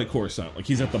does feel like Coruscant. Like,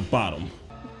 he's at the bottom.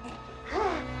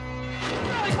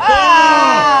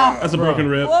 Ah! That's a broken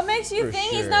rib. What makes you For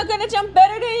think he's sure. not gonna jump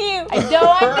better than you? I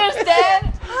don't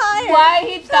understand Higher, why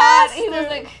he thought he was faster,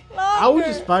 like. I would longer.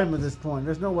 just fight him at this point.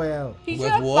 There's no way out. He With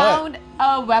should have what? found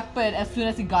a weapon as soon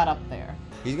as he got up there.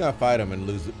 He's gonna fight him and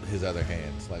lose his other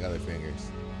hands, like other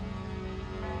fingers.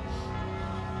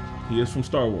 He is from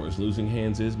Star Wars. Losing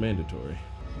hands is mandatory.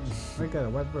 I got a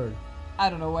wet bird. I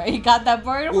don't know where he got that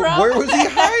bird from. Where was he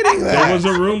hiding that? There was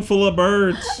a room full of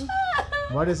birds.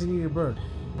 Why does he need a bird?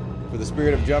 For the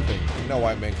spirit of jumping. You know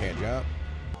white men can't jump.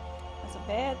 That's a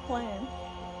bad plan.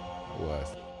 It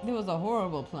was. It was a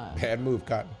horrible plan. Bad move,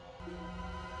 Cotton.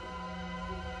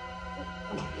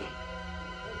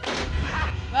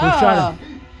 Who shot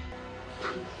him?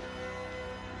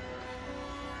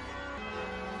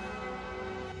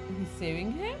 He's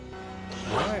saving him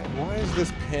Why is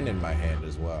this pen in my hand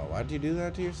as well? Why'd you do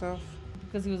that to yourself?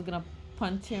 because he was gonna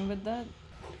punch him with that.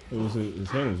 It was his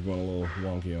hand was going a little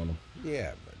wonky on him.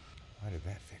 Yeah, but why did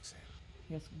that fix it?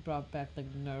 He just brought back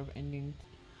like the nerve ending.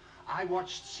 I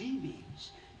watched sea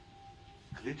beams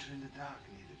glitter in the dark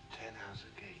near the 10-house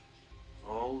gate.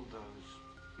 All those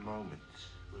moments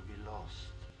will be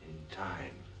lost in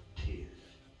time, tears.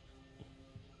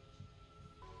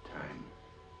 Time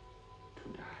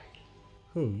to die.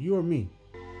 Who? You or me?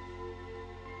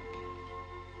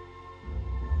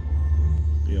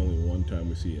 The only one time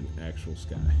we see an actual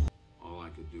sky. All I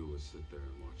could do was sit there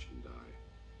and watch him die.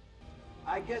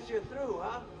 I guess you're through,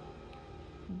 huh?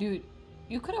 Dude,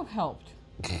 you could have helped.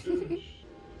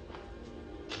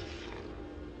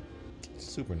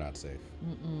 Super not safe.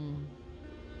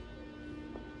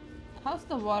 How's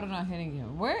the water not hitting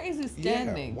him? Where is he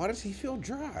standing? Yeah, why does he feel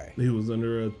dry? He was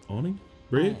under a awning,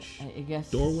 bridge, I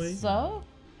guess doorway. so.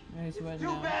 It's too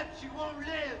bad she won't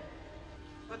live.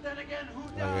 But then again, who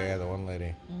Oh died? yeah, the one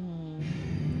lady.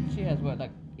 She has what,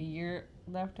 like a year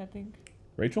left, I think.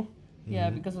 Rachel? Yeah,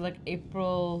 because of like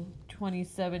April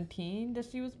 2017 that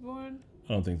she was born.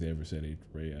 I don't think they ever said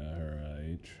her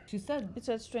age. She said It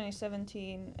says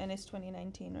 2017 and it's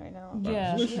 2019 right now.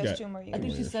 Yeah. She has 2 more years. I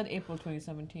think she said April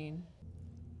 2017.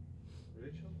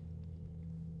 Rachel?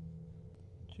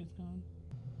 She's gone.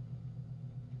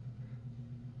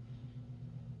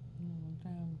 Oh,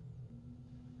 damn.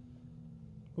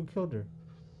 Who killed her?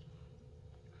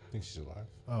 I think she's alive.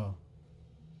 Oh.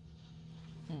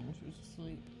 She was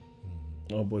asleep.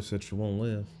 Oh boy said she won't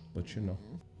live, but you know,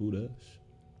 who does?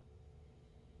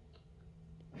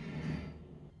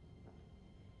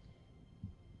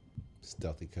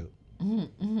 Stealthy coat.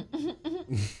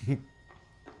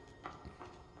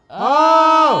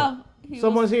 Oh! He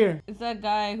Someone's here. It's that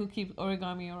guy who keeps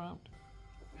origami around.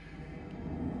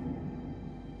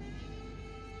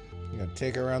 You gonna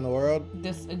take her around the world?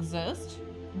 This exists?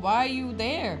 Why are you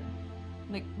there?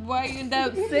 Like, why are you in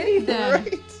that city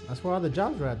then? That's where all the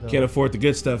jobs are at, though. Can't afford the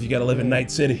good stuff. You gotta live in Night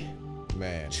City.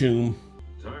 Man. Choom.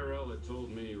 Tyrell had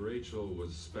told me Rachel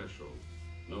was special.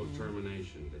 No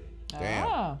termination date. Damn.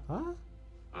 Ah. Huh?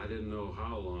 I didn't know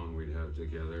how long we'd have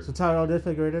together. So Tyrell did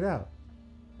figure it out.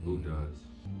 Who does?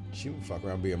 She would fuck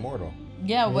around and be immortal.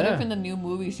 Yeah, what if Yeah. in the new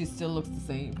movie she still looks the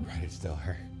same? Right, it's still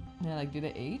her. Yeah, like, do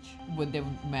they age? Would they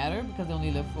matter because they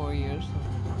only live 4 years?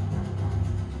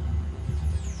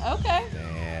 Okay.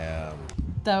 Damn.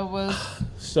 That was...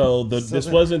 So this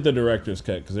wasn't the director's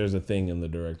cut, because there's a thing in the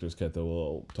director's cut that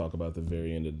we'll talk about at the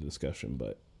very end of the discussion,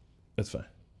 but that's fine.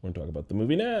 We're going to talk about the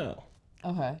movie now.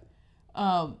 Okay.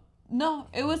 No,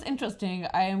 it was interesting.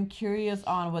 I am curious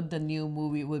on what the new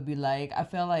movie would be like. I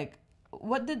feel like,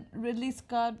 what did Ridley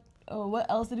Scott, what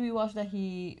else did we watch that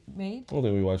he made? I don't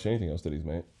think we watched anything else that he's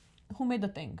made. Who made The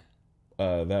Thing?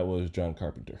 That was John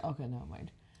Carpenter. Okay, never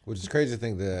mind. Which is crazy to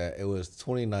think that it was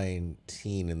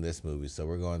 2019 in this movie, so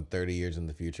we're going 30 years in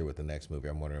the future with the next movie.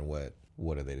 I'm wondering what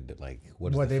are they like?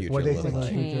 What does the future look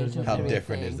like? How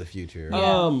different is the future?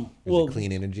 Yeah. Is it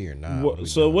clean energy or not?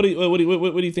 So what do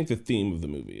you think the theme of the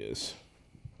movie is?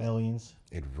 Aliens.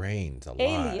 It rains a lot.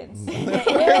 Aliens.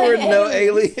 There were no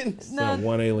aliens. Not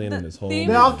one alien in this whole movie.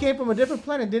 They all came from a different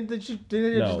planet. Didn't they just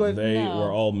go? They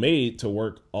were all made to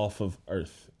work off of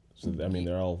Earth. So I mean,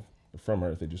 they're all from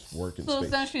Earth. They just work in So space.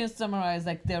 essentially, to summarize,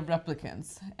 like, they're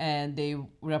replicants, and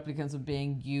replicants are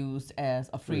being used as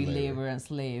a free labor and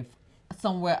slave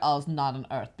somewhere else, not on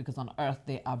Earth, because on Earth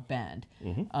they are banned.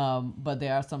 But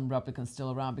there are some replicants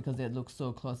still around because they look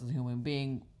so close as a human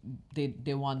being.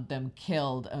 They want them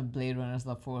killed, and Bladerunner is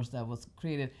the force that was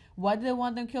created. Why did they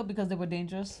want them killed? Because they were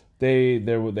dangerous? They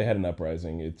had an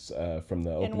uprising. It's from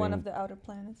the opening. In one of the outer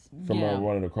planets. From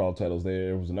one of the crawl titles,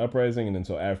 there was an uprising, and then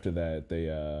so after that, they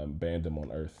banned them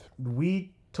on Earth.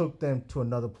 We took them to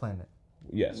another planet.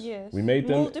 Yes. Yes. We made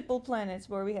them. Multiple planets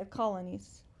where we had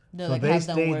colonies. They So like they have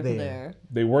them stayed work there. there.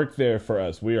 They worked there for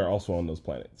us. We are also on those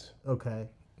planets. Okay.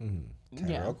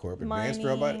 Tyrell Corp, advanced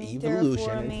Mining, robot evolution into the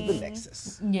terraforming.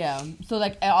 Nexus. Yeah. So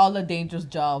like all the dangerous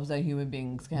jobs that human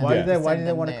beings can. Why have, did send they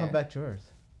them want to there. come back to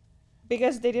Earth?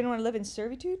 Because they didn't want to live in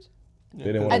servitude? They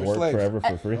didn't want to work slaves. forever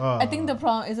for free. I think the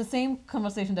problem is the same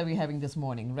conversation that we're having this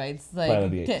morning, right? It's like Planet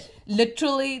of the Apes.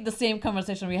 literally the same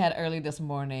conversation we had early this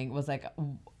morning was like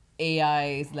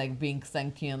AIs like being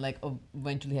sentient, like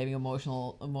eventually having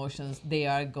emotions. They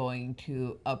are going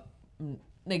to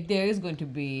like there is going to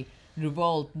be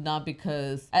revolt, not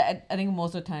because I think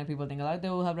most of the time people think like they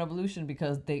will have revolution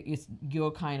because it's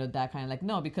your kind or that kind. Like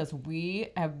no, because we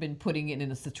have been putting it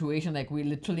in a situation like we're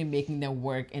literally making them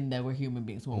work and that we're human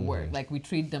beings who will work. Like we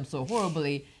treat them so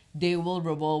horribly, they will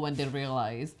revolt when they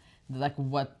realize like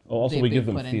what Also, they've we been give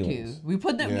them put feelings. into. We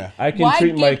put them. I can Why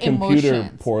treat my give computer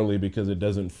emotions? poorly because it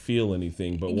doesn't feel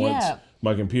anything. But once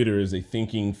my computer is a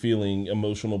thinking, feeling,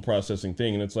 emotional processing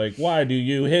thing, and it's like, why do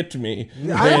you hit me? I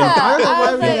don't know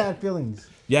why we like- had feelings.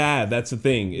 Yeah, that's the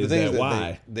thing. Is that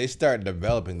why they start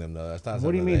developing them though? That's not.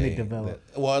 What do you mean they develop?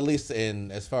 Well, at least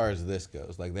as far as this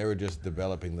goes, like they were just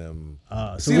developing them.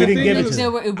 So we didn't give it to They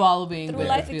were evolving through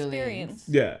life experience.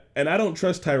 Yeah, and I don't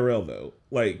trust Tyrell though.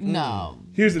 Like, no.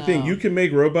 Here's the thing: you can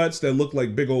make robots that look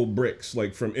like big old bricks,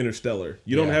 like from Interstellar.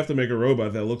 You don't have to make a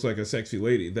robot that looks like a sexy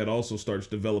lady that also starts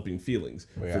developing feelings.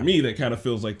 Yeah. For me, that kind of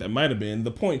feels like that might have been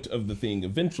the point of the thing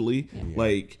eventually.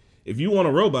 Like, if you want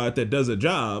a robot that does a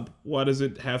job, why does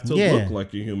it have to look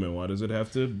like a human? Why does it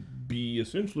have to be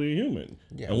essentially a human?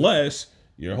 Unless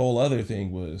your whole other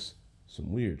thing was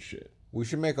some weird shit. We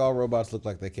should make all robots look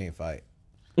like they can't fight.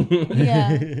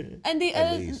 Yeah,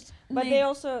 and but they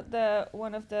also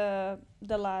one of the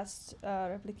last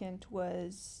replicant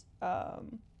was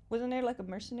wasn't there like a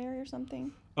mercenary or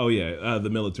something? Oh yeah, the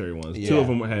military ones. Yeah, 2 of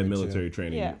them had military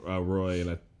training. Yeah. Roy and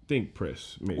I think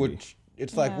Pris maybe. Which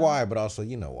it's like why, but also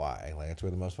you know why. Like that's where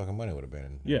the most fucking money would have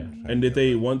been. Yeah, and did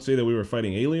they once say that we were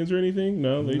fighting aliens or anything?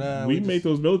 No, we made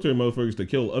those military motherfuckers to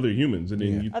kill other humans and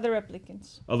then other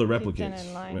replicants. Other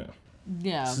replicants.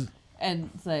 Yeah.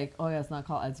 And it's like, oh yeah, it's not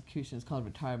called execution; it's called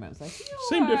retirement. It's like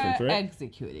same difference, right?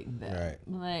 Executing them, right?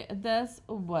 Like that's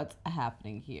what's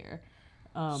happening here.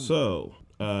 So,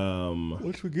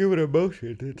 once we give it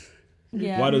emotion, it's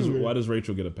why does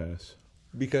Rachel get a pass?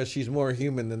 Because she's more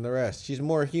human than the rest. She's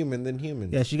more human than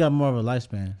humans. Yeah, she got more of a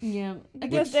lifespan. Yeah, I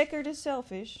guess Deckard is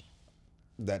selfish.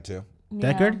 That too.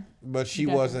 Deckard? But she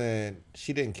wasn't.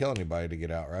 She didn't kill anybody to get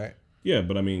out, right? Yeah,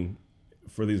 but I mean,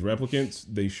 for these replicants,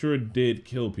 they sure did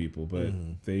kill people, but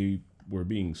they were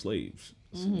being slaves,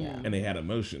 and they had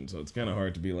emotions. So it's kind of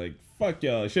hard to be like, "Fuck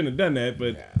y'all, I shouldn't have done that."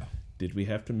 But did we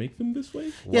have to make them this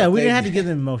way? Yeah, we didn't have to give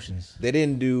them emotions. They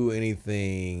didn't do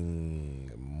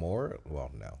anything more.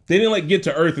 Well, no, they didn't like get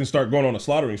to Earth and start going on a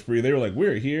slaughtering spree. They were like,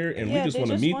 "We're here, and we just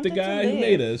want to meet the guy who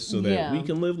made us, so that we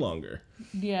can live longer."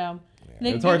 Yeah.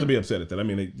 It's hard to be upset at that. I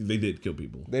mean, they did kill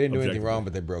people. They didn't do anything wrong,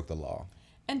 but they broke the law.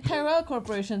 And Tyrell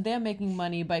Corporation, they're making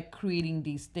money by creating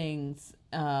these things,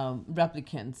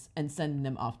 replicants, and sending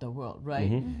them off the world,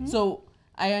 right? So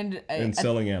and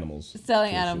selling animals.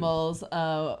 Selling animals,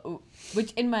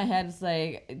 which in my head is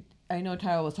like, I know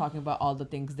Tyrell was talking about all the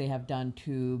things they have done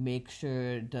to make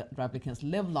sure the replicants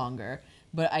live longer.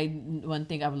 But one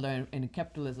thing I've learned in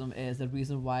capitalism is the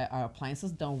reason why our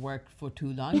appliances don't work for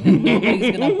too long.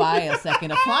 Nobody's gonna buy a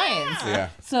second appliance. Yeah.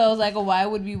 So I was like, why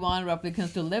would we want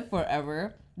replicants to live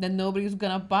forever? Then nobody's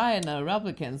gonna buy another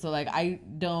replicant. So like, I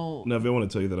don't. Now, if I want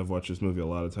to tell you that I've watched this movie a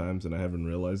lot of times and I haven't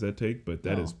realized that take, but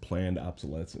that is planned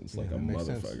obsolescence, like a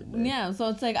motherfucker. Bro. Yeah. So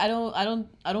it's like I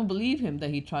don't believe him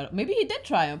that he tried. Maybe he did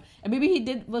try him, and maybe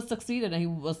he was succeeded, and he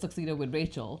was succeeded with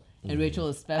Rachel. And Rachel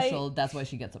is special. That's why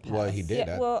she gets a pass. Well, he did.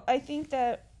 Yeah, well, I think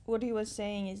that what he was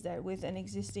saying is that with an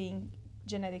existing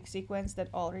genetic sequence that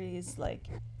already is like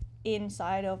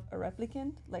inside of a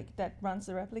replicant, like that runs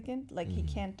the replicant, like he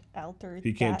can't alter.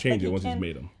 He can't change it once he's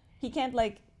made him. He can't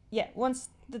once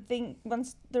the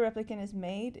replicant is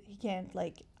made, he can't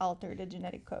like alter the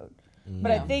genetic code.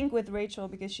 But I think with Rachel,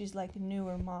 because she's like a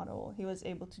newer model, he was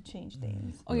able to change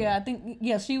things. Oh yeah, I think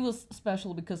she was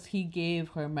special because he gave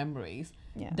her memories.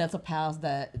 Yeah. That's a pass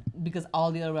because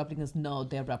all the other replicants know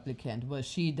they're replicant, but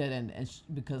she didn't, and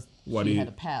because she had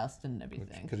a past and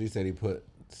everything. Because he said he put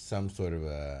some sort of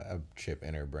a chip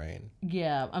in her brain.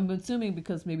 Yeah, I'm assuming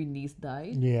because maybe niece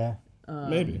died. Yeah.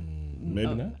 Maybe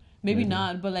not. Maybe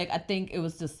not, but like I think it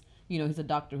was just. He's a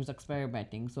doctor who's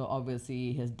experimenting, so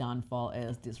obviously his downfall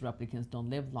is these replicants don't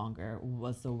live longer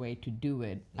was the way to do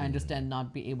it. I understand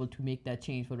not be able to make that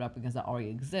change for replicants that already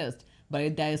exist,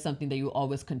 but that is something that you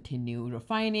always continue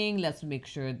refining. Let's make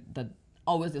sure that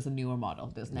always there's a newer model.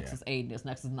 There's Nexus 8, there's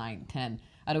Nexus 9, 10.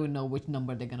 I don't even know which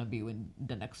number they're going to be in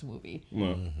the next movie.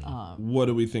 Well, what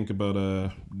do we think about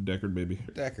Deckard, baby?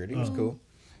 Deckard, he was cool.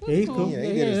 Yeah, he's cool. Yeah,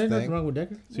 there's nothing wrong with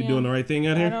Deckard. Is he doing the right thing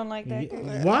out here? I don't like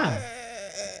Deckard. Why?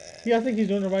 Yeah, I think he's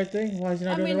doing the right thing. Why is he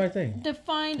not doing the right thing?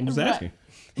 I'm just asking.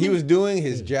 He was doing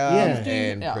his job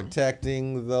and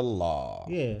protecting the law.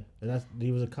 Yeah,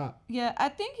 he was a cop. Yeah, I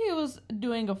think he was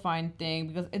doing a fine thing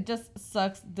because it just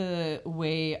sucks the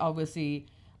way, obviously,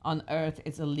 on Earth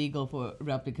it's illegal for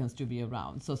replicants to be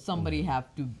around. So somebody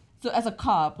have to. So as a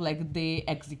cop, like they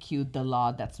execute the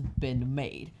law that's been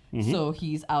made. So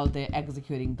he's out there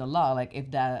executing the law. Like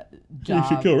if that job. You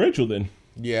should kill Rachel then.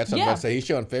 Yeah, that's what I'm about to say. He's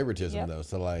showing favoritism though.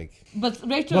 So like. But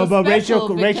Rachel. But Rachel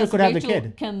could have the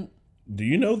kid. Do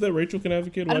you know that Rachel can have a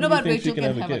kid? I don't know about Rachel can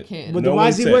have a kid. But why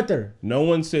is he with her? No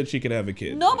one said she could have a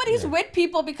kid. Nobody's with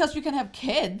people because you can have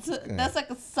kids. That's like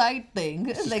a side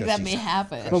thing. Like that may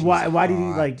happen. But why did he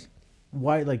like?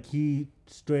 Why like he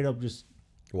straight up just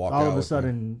walk all out of a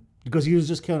sudden Because he was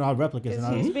just killing all replicants,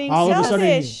 and he's being all of a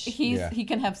sudden he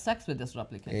can have sex with this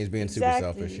replicant. He's being super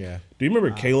selfish. Yeah. Do you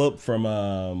remember Caleb from?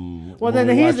 Well, then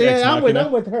he's I'm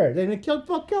with her. Then kill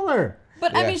her.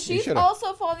 But I mean, she's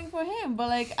also falling for him. But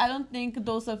like, I don't think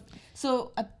those are.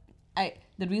 So I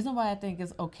the reason why I think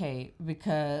is okay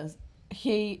because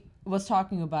he was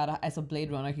talking about as a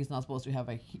Blade Runner, he's not supposed to have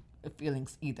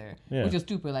feelings either, which is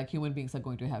stupid. Like human beings are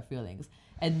going to have feelings.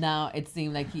 And now it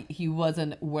seemed like he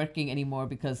wasn't working anymore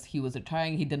because he was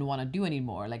retiring. He didn't want to do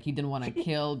anymore. Like he didn't want to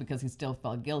kill because he still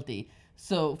felt guilty.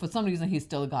 So for some reason he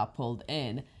still got pulled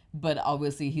in. But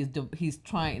obviously he's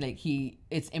trying, like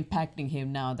it's impacting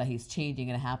him now that he's changing,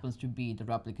 and it happens to be the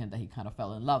replicant that he kind of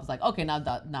fell in love. It's like, okay,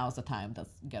 now's the time. Let's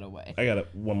get away. I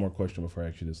got one more question before I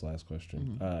ask you this last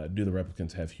question. Do the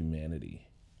replicants have humanity?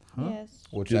 Huh? Yes.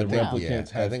 Which I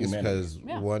think it's because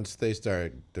once they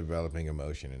start developing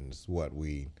emotion, and it's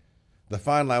the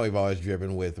fine line we've always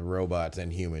driven with robots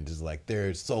and humans is like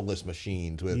they're soulless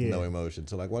machines with no emotion.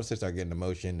 So like once they start getting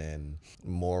emotion and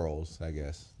morals, I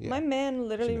guess. Yeah. My man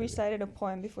literally recited a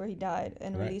poem before he died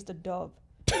and released a dove.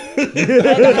 I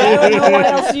don't know what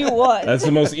else you want. That's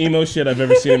the most emo shit I've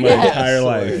ever seen in my entire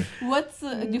life. What's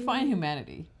define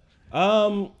humanity?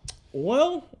 Well,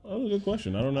 that was a good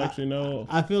question. I don't actually know.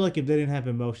 I feel like if they didn't have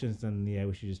emotions, then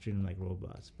we should just treat them like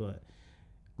robots. But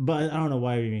I don't know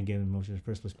why we even give them emotions in the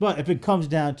first place. But if it comes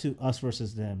down to us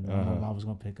versus them, I was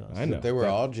gonna pick us. I know they were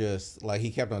all just like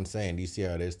he kept on saying. Do you see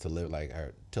how it is to live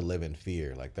in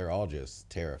fear? Like they're all just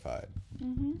terrified.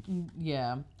 Mm-hmm.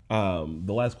 Yeah.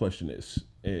 The last question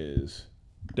is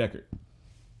Deckard.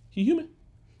 He human?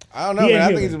 I don't know, man. I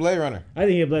think he's a Blade Runner. I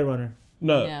think he's a Blade Runner.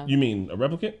 No, you mean a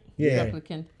replicant? Yeah.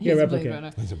 Replicant. He's a Blade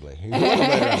Runner. He's a Blade.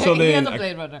 So then, he is a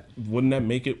Blade Runner. Wouldn't that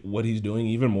make it what he's doing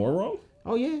even more wrong?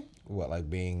 Oh yeah. What, like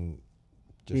being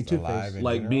just alive?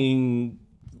 Like general? Being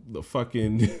the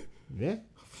fucking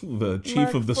the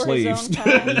chief of the for slaves. His own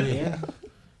time.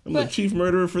 I'm the chief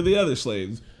murderer for the other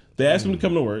slaves. They asked him to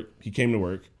come to work. He came to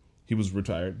work. He was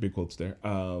retired. Big quotes there.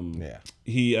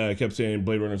 He kept saying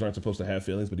Blade Runners aren't supposed to have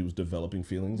feelings, but he was developing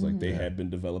feelings. Like they had been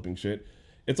developing shit.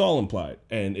 It's all implied,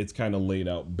 and it's kind of laid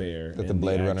out bare. That the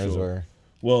Blade Runners were.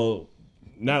 Well,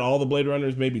 not all the Blade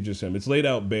Runners, maybe just him. It's laid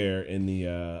out bare in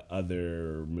the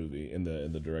other movie, in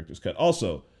the director's cut.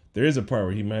 Also, there is a part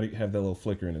where he might have that little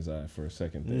flicker in his eye for a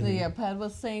second. There. Yeah, Pat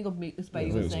was saying, or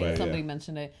Spidey was saying, somebody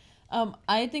mentioned it.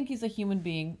 I think he's a human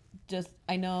being.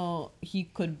 I know he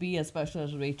could be as special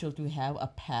as Rachel to have a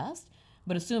past,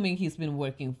 but assuming he's been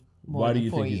working more than 4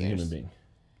 years. Why do you think he's a human being?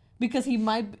 Because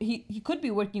he could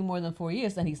be working more than 4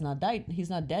 years and he's not died.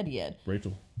 He's not dead yet.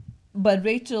 Rachel. But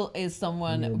Rachel is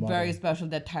someone very special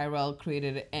that Tyrell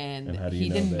created, and he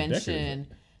didn't mention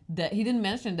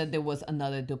that there was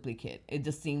another duplicate. It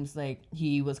just seems like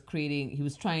he was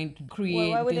trying to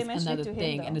create another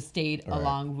thing, and it stayed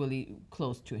along really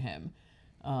close to him.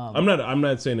 I'm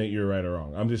not saying that you're right or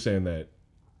wrong. I'm just saying that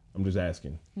I'm just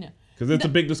asking. Yeah. Because it's a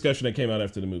big discussion that came out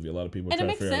after the movie. A lot of people are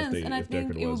trying to figure out if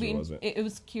Deckard was or wasn't. It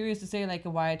was curious to say like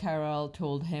why Tyrell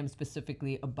told him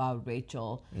specifically about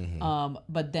Rachel.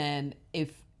 But then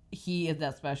if he is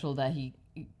that special that he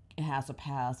has a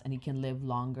past and he can live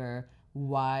longer,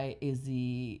 why is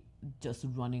he just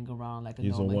running around like a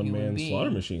normal human being? He's a one-man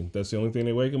slaughter machine. That's the only thing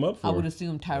they wake him up for. I would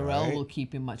assume Tyrell will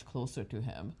keep him much closer to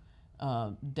him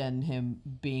than him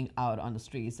being out on the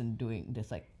streets and doing this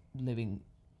like living.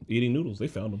 Eating noodles. They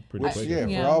found him pretty quick.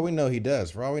 For all we know, he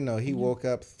does. For all we know, he woke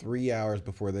up 3 hours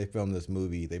before they filmed this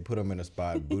movie. They put him in a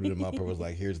spot, booted him up, and was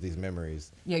like, "Here's these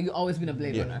memories." Yeah, you always been a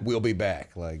Blade Runner. We'll be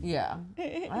back. Like, I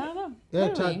don't know.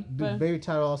 Yeah, maybe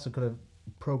Tyler also could have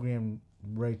programmed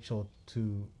Rachel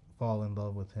to fall in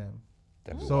love with him,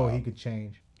 so he could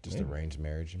change. Just arranged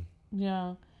marriage.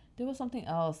 Yeah. There was something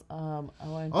else. I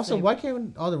wanted also, why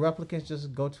can't all the replicants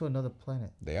just go to another planet?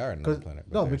 They are another planet.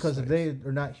 No, because if they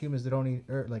are not humans, they don't need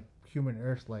Earth, like human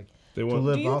Earth, like they want to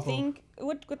live off. Do you off think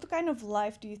what kind of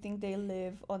life do you think they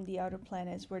live on the outer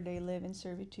planets where they live in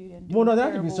servitude and? Well, no, they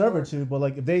have to be servitude, but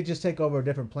like if they just take over a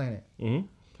different planet,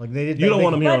 like they did. You don't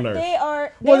want them here on Earth. They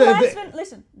are.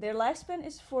 Their lifespan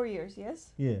is 4 years.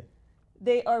 Yes. Yeah.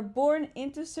 They are born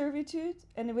into servitude,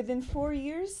 and within 4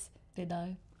 years they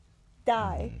die.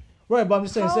 Right, but I'm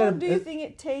just saying. How do you think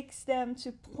it takes them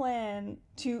to plan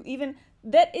to even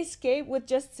that escape with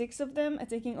just 6 of them and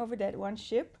taking over that one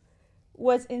ship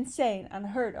was insane,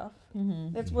 unheard of.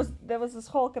 That was this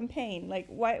whole campaign. Like,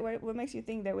 why? What makes you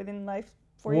think that within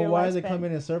 4 year lifespan? Why is it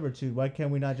coming in servitude? Why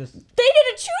can't we not just? They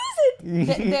didn't choose it.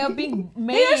 They are being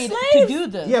made to do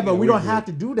this. Yeah, but we don't have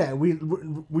to do that.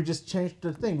 We just changed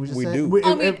the thing. We just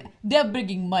said, they're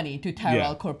bringing money to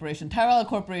Tyrell Corporation. Tyrell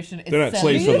Corporation is they're not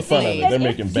slaves for the fun of it. They're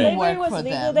making bank. Slavery was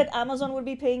legal, that Amazon would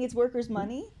be paying its workers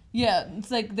money. Yeah,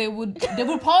 it's like they would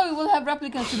probably will have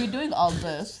replicants to be doing all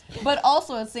this, but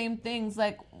also the same things.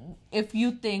 Like if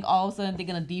you think all of a sudden they're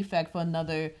gonna defect for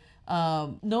another.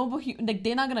 Like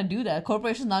they're not gonna do that.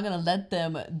 Corporation's not gonna let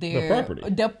them their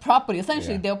property,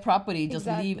 essentially their property, just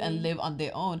leave and live on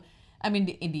their own. I mean,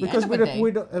 in the end of the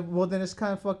day, well, then it's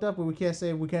kind of fucked up. But we can't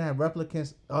say we can't have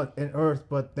replicants on Earth,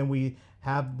 but then we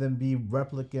have them be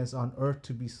replicants on Earth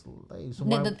to be slaves. So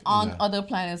on other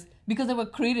planets, because they were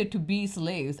created to be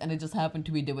slaves, and it just happened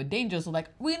to be they were dangerous. So like,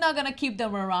 we're not gonna keep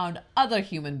them around other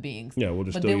human beings. Yeah, we'll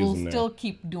just but still they will use them still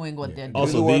keep doing what they're doing.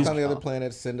 Also, work on the other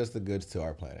planets, send us the goods to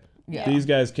our planet. Yeah. These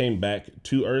guys came back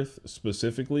to Earth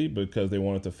specifically because they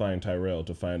wanted to find Tyrell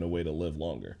to find a way to live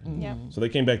longer. Yeah. So they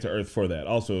came back to Earth for that.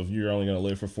 Also, if you're only going to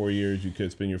live for 4 years, you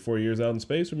could spend your 4 years out in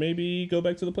space, or maybe go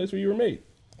back to the place where you were made.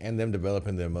 And them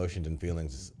developing the emotions and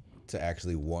feelings to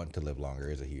actually want to live longer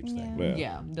is a huge thing.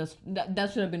 Yeah,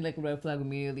 that should have been like a red flag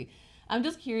immediately. I'm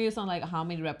just curious on like how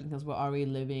many replicants were already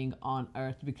living on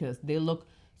Earth, because they look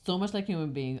so much like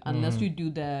human beings. Unless you do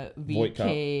the void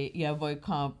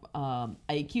comp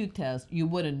IQ test, you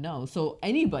wouldn't know. So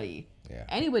anybody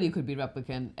could be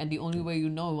replicant, and the only way you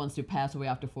know once you pass away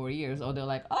after 4 years, or they're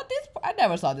like, oh, I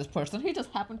never saw this person, he just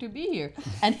happened to be here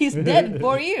and he's dead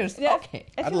 4 years. Okay,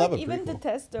 I feel like even the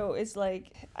test though is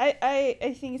like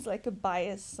I think it's like a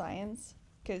biased science,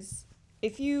 because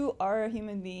if you are a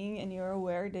human being and you're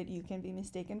aware that you can be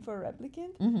mistaken for a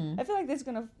replicant, I feel like that's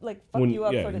gonna like fuck you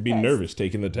up for the test. Be nervous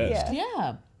taking the test.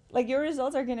 Yeah. Like your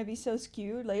results are gonna be so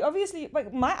skewed. Like obviously,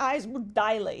 like my eyes would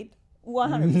dilate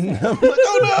 100%. I'm like,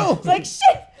 oh no! It's like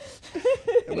shit.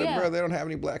 Like, bro, they don't have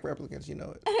any black replicants. You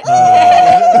know it.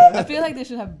 I feel like they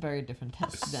should have very different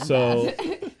tests than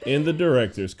that. In the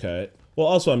director's cut, well,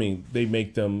 also, I mean, they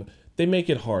make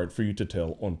it hard for you to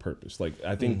tell on purpose. Like,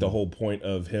 I think the whole point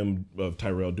of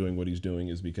Tyrell doing what he's doing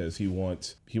is because he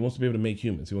wants to be able to make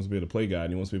humans. He wants to be able to play God,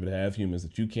 and he wants to be able to have humans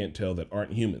that you can't tell that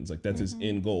aren't humans. Like, that's his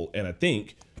end goal. And I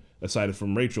think, aside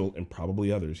from Rachel and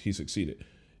probably others, he succeeded.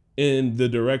 In the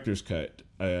director's cut,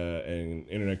 and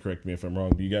internet, correct me if I'm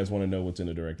wrong, do you guys want to know what's in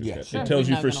the director's cut? Sure. It tells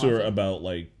you for sure about,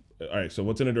 like, all right, so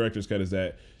what's in the director's cut is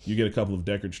that you get a couple of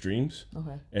Deckard's dreams,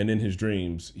 and in his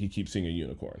dreams, he keeps seeing a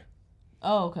unicorn.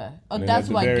 Oh, okay. Oh, and that's at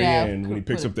the why very Gav end, when he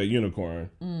picks up that unicorn,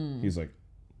 he's like,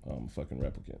 oh, I'm a fucking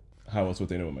replicant. How else would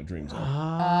they know what my dreams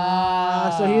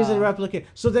are? So he's a replicant.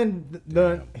 So then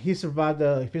he survived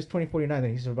if it's 2049,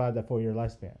 then he survived that 4-year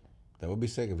lifespan. That would be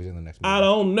sick if he's in the next movie. I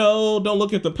don't know. Don't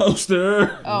look at the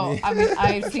poster. Oh, I mean,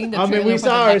 I've seen the trailer. I mean, we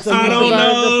saw it. So I don't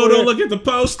know. Don't look at the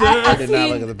poster. I did not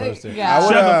look at the poster. Yeah.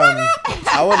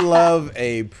 I would love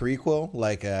a prequel,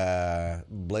 like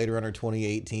Blade Runner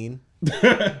 2018,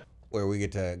 where we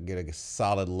get a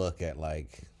solid look at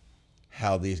like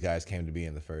how these guys came to be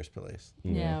in the first place.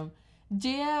 Yeah.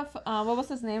 JF, what was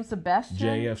his name? Sebastian?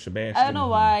 JF Sebastian. I don't know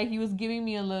why. He was giving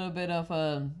me a little bit of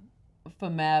a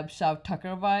Mab Shaw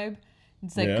Tucker vibe.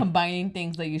 It's like combining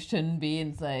things that you shouldn't be,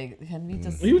 and it's like, can we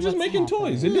just... He was just making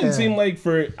toys. It didn't seem like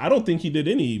I don't think he did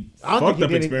any fucked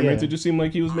up experiments. It just seemed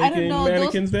like he was making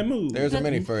mannequins that move. There's a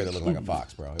mini fur that looked like a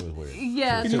fox, bro. It was weird.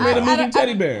 Yeah. He made a moving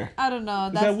teddy bear. I don't know.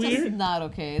 Is That's that weird? just not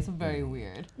okay. It's very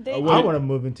weird. I want a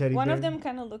moving teddy bear. One of them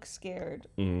kind of looks scared.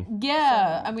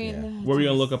 Yeah, I mean... What were you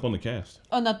going to look up on the cast?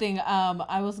 Oh, nothing.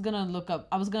 I was going to look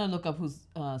up who's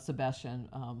Sebastian.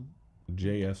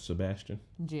 JF Sebastian.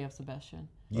 JF Sebastian.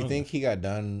 You think he got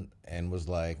done and was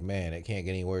like, man, it can't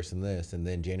get any worse than this, and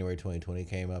then January 2020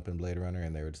 came up in Blade Runner,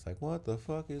 and they were just like, what the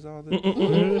fuck is all this?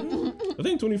 I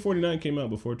think 2049 came out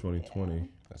before 2020. Yeah.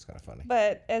 That's kind of funny.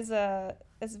 But as a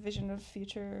vision of the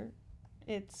future,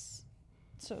 it's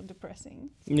so depressing.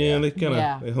 Yeah, they kind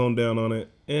of they honed down on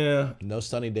it. Yeah. No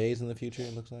sunny days in the future,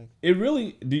 it looks like. It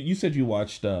really... You said you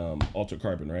watched Altered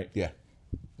Carbon, right? Yeah.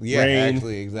 Yeah, Rain,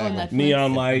 actually, exactly.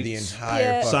 Neon lights, the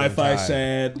entire sci-fi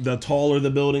sad. The taller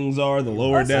the buildings are, the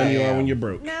lower down you are when you're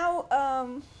broke.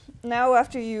 Now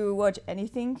after you watch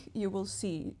anything, you will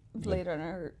see Blade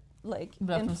Runner like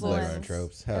influence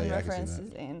tropes. and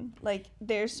references in. Like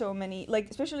there's so many,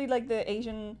 like especially like the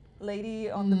Asian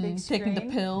lady on the big screen taking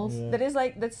the pills.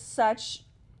 Yeah. That's such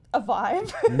a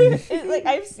vibe. It's like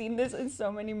I've seen this in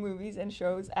so many movies and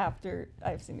shows after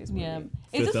I've seen this movie. Yeah.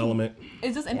 Fifth Element.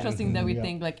 It's just interesting that we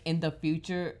think like in the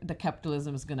future the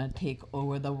capitalism is gonna take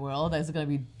over the world. There's gonna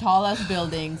be tallest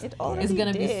buildings. It's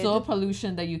gonna be so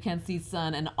pollution that you can't see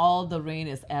sun, and all the rain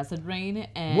is acid rain.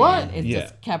 And it's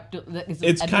just capital.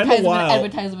 It's kind of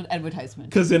wild. Advertisement.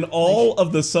 Because in all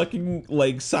of the sucking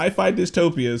like sci-fi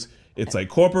dystopias, it's like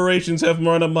corporations have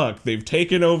run amok. They've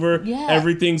taken over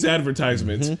everything's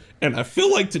advertisements. And I feel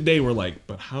like today we're like,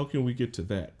 but how can we get to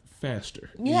that faster?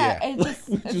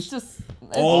 It's just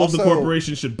all of the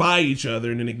corporations should buy each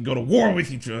other and then they can go to war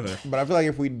with each other. But I feel like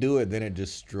if we do it, then it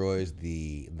destroys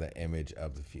the image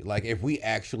of the future. Like if we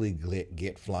actually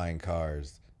get flying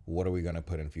cars, what are we going to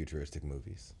put in futuristic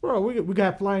movies? Bro, we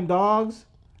got flying dogs.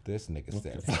 This nigga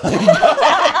said flying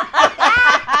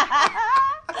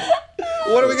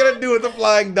What are we gonna do with the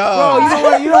flying dog?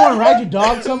 Bro, you don't want to ride your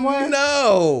dog somewhere?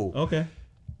 No. Okay.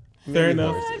 Fair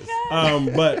enough.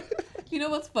 But you know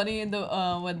what's funny in the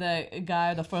when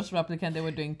the first replicant they were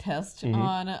doing tests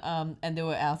on, and they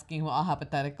were asking him all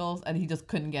hypotheticals, and he just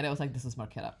couldn't get it. I was like, this is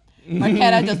Marquetta.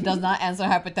 Marquetta just does not answer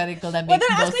hypothetical. That makes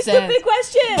no sense. Stupid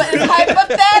questions. But it's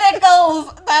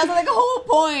hypotheticals. That's like the whole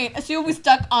point. She will be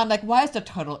stuck on like, why is the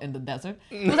turtle in the desert?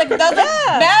 It was like, doesn't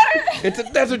matter. It's a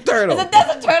desert turtle. It's a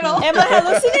desert turtle. Am I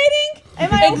hallucinating?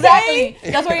 Am I exactly?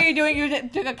 Okay? That's what you're doing. You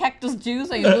took a cactus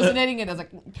juice and you're hallucinating it as a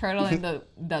turtle in the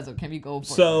desert. Can we go for it?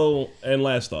 So, and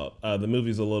last thought, the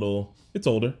movie's it's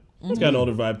older. It's got an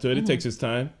older vibe to it. It takes its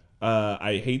time.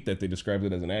 I hate that they described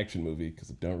it as an action movie because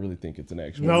I don't really think it's an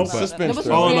action movie. Suspense.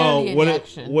 All in all,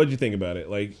 what'd you think about it?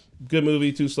 Like, good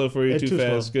movie, too slow for you, too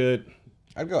fast, slow. Good?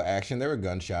 I'd go action. There were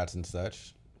gunshots and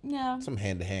such. Yeah. Some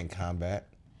hand-to-hand combat.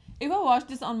 If I watch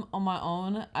this on my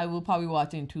own, I will probably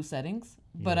watch it in 2 settings.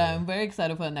 But I'm very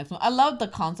excited for the next one. I love the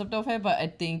concept of it, but I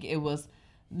think it was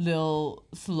little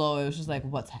slow. It was just like,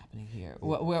 what's happening here?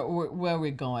 Where are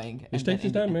we going? It takes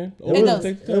its time, man.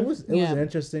 It was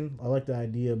interesting. I like the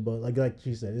idea, but like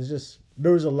she said, it's just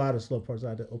there was a lot of slow parts. I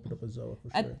had to open up a Zoa for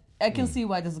sure. I can see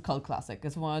why this is a cult classic.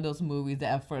 It's one of those movies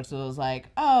that at first it was like,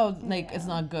 oh, like it's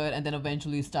not good, and then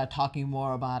eventually you start talking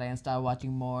more about it and start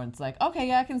watching more, and it's like, okay,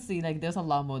 yeah, I can see like there's a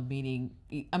lot more meaning.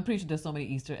 I'm pretty sure there's so many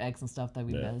Easter eggs and stuff that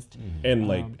we missed. And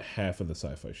like half of the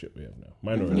sci-fi shit we have now.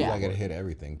 Minority. I gotta hit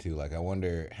everything too. Like I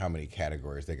wonder how many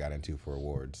categories they got into for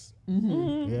awards.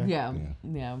 Yeah.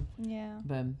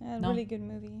 But really good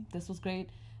movie. This was great.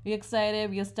 We're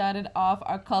excited. We started off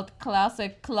our cult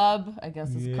classic club. I guess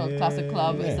it's called classic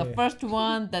club. It's the first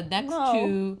one. The next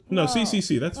two. No,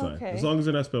 CCC. That's fine. As long as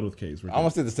they're not spelled with K's. I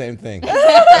almost did the same thing. I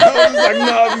was like,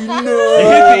 no. It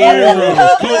hit the eardrum.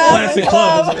 Cult classic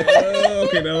club. Like,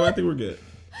 okay, no, I think we're good.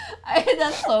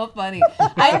 That's so funny.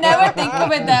 I never think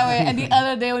of it that way. And the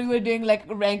other day when we were doing like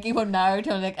ranking for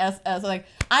Naruto, like SS, like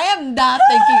I am not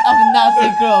thinking of Nazi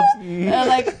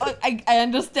groups. Like I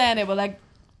understand it, but like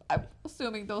I'm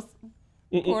assuming those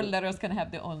poor letters can have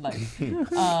their own life.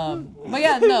 But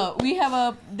yeah, no, we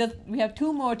have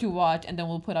 2 more to watch, and then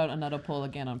we'll put out another poll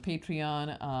again on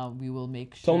Patreon. We will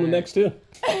make sure. Tell them the next 2.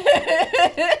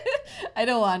 I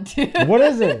don't want to. What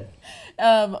is it?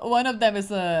 One of them is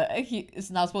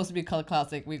it's not supposed to be cult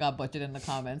classic. We got butchered in the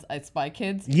comments. It's Spy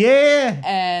Kids. Yeah.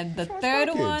 And the third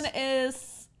one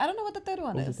is I don't know what the third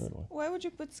one is. Why would you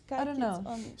put Spy Kids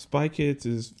on? Spy Kids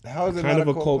is kind of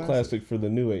a cult classic for the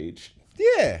new age.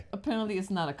 Yeah. Apparently,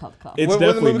 it's not a cult classic. It's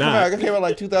definitely not. It came out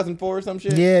like 2004 or some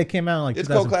shit. Yeah, it came out like it's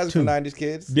cult classic for 90s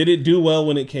kids. Did it do well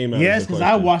when it came out? Yes, because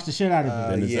I watched the shit out of it.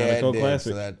 Then it's not a cult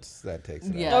classic. So that takes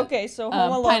it out. Okay, so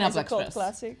Home Alone is a cult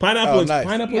classic. Pineapple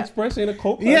Express ain't a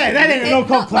cult classic. Yeah, that ain't no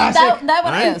cult classic. That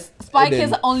one is. Spy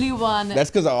Kids only one.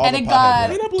 That's because of all and the it got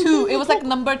 2. It was like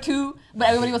number 2, but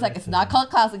everybody was like, it's not cult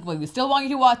classic, but we still want you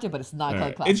to watch it, but it's not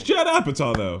cult classic. It's Judd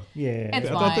Apatow though. Yeah. It's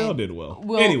I thought they all did well.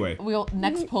 Anyway.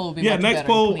 Next poll will be next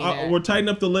poll. We're tightening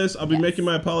up the list. I'll be making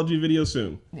my apology video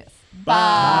soon. Yes.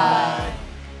 Bye.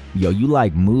 Yo, you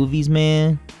like movies,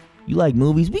 man? You like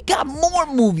movies? We got more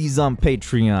movies on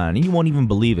Patreon, and you won't even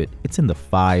believe it. It's in the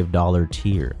 $5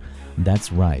 tier.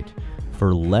 That's right.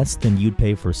 For less than you'd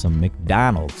pay for some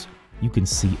McDonald's, you can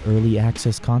see early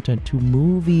access content to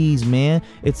movies, man.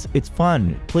 It's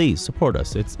fun. Please support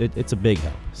us. It's a big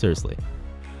help. Seriously.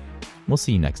 We'll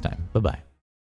see you next time. Bye-bye.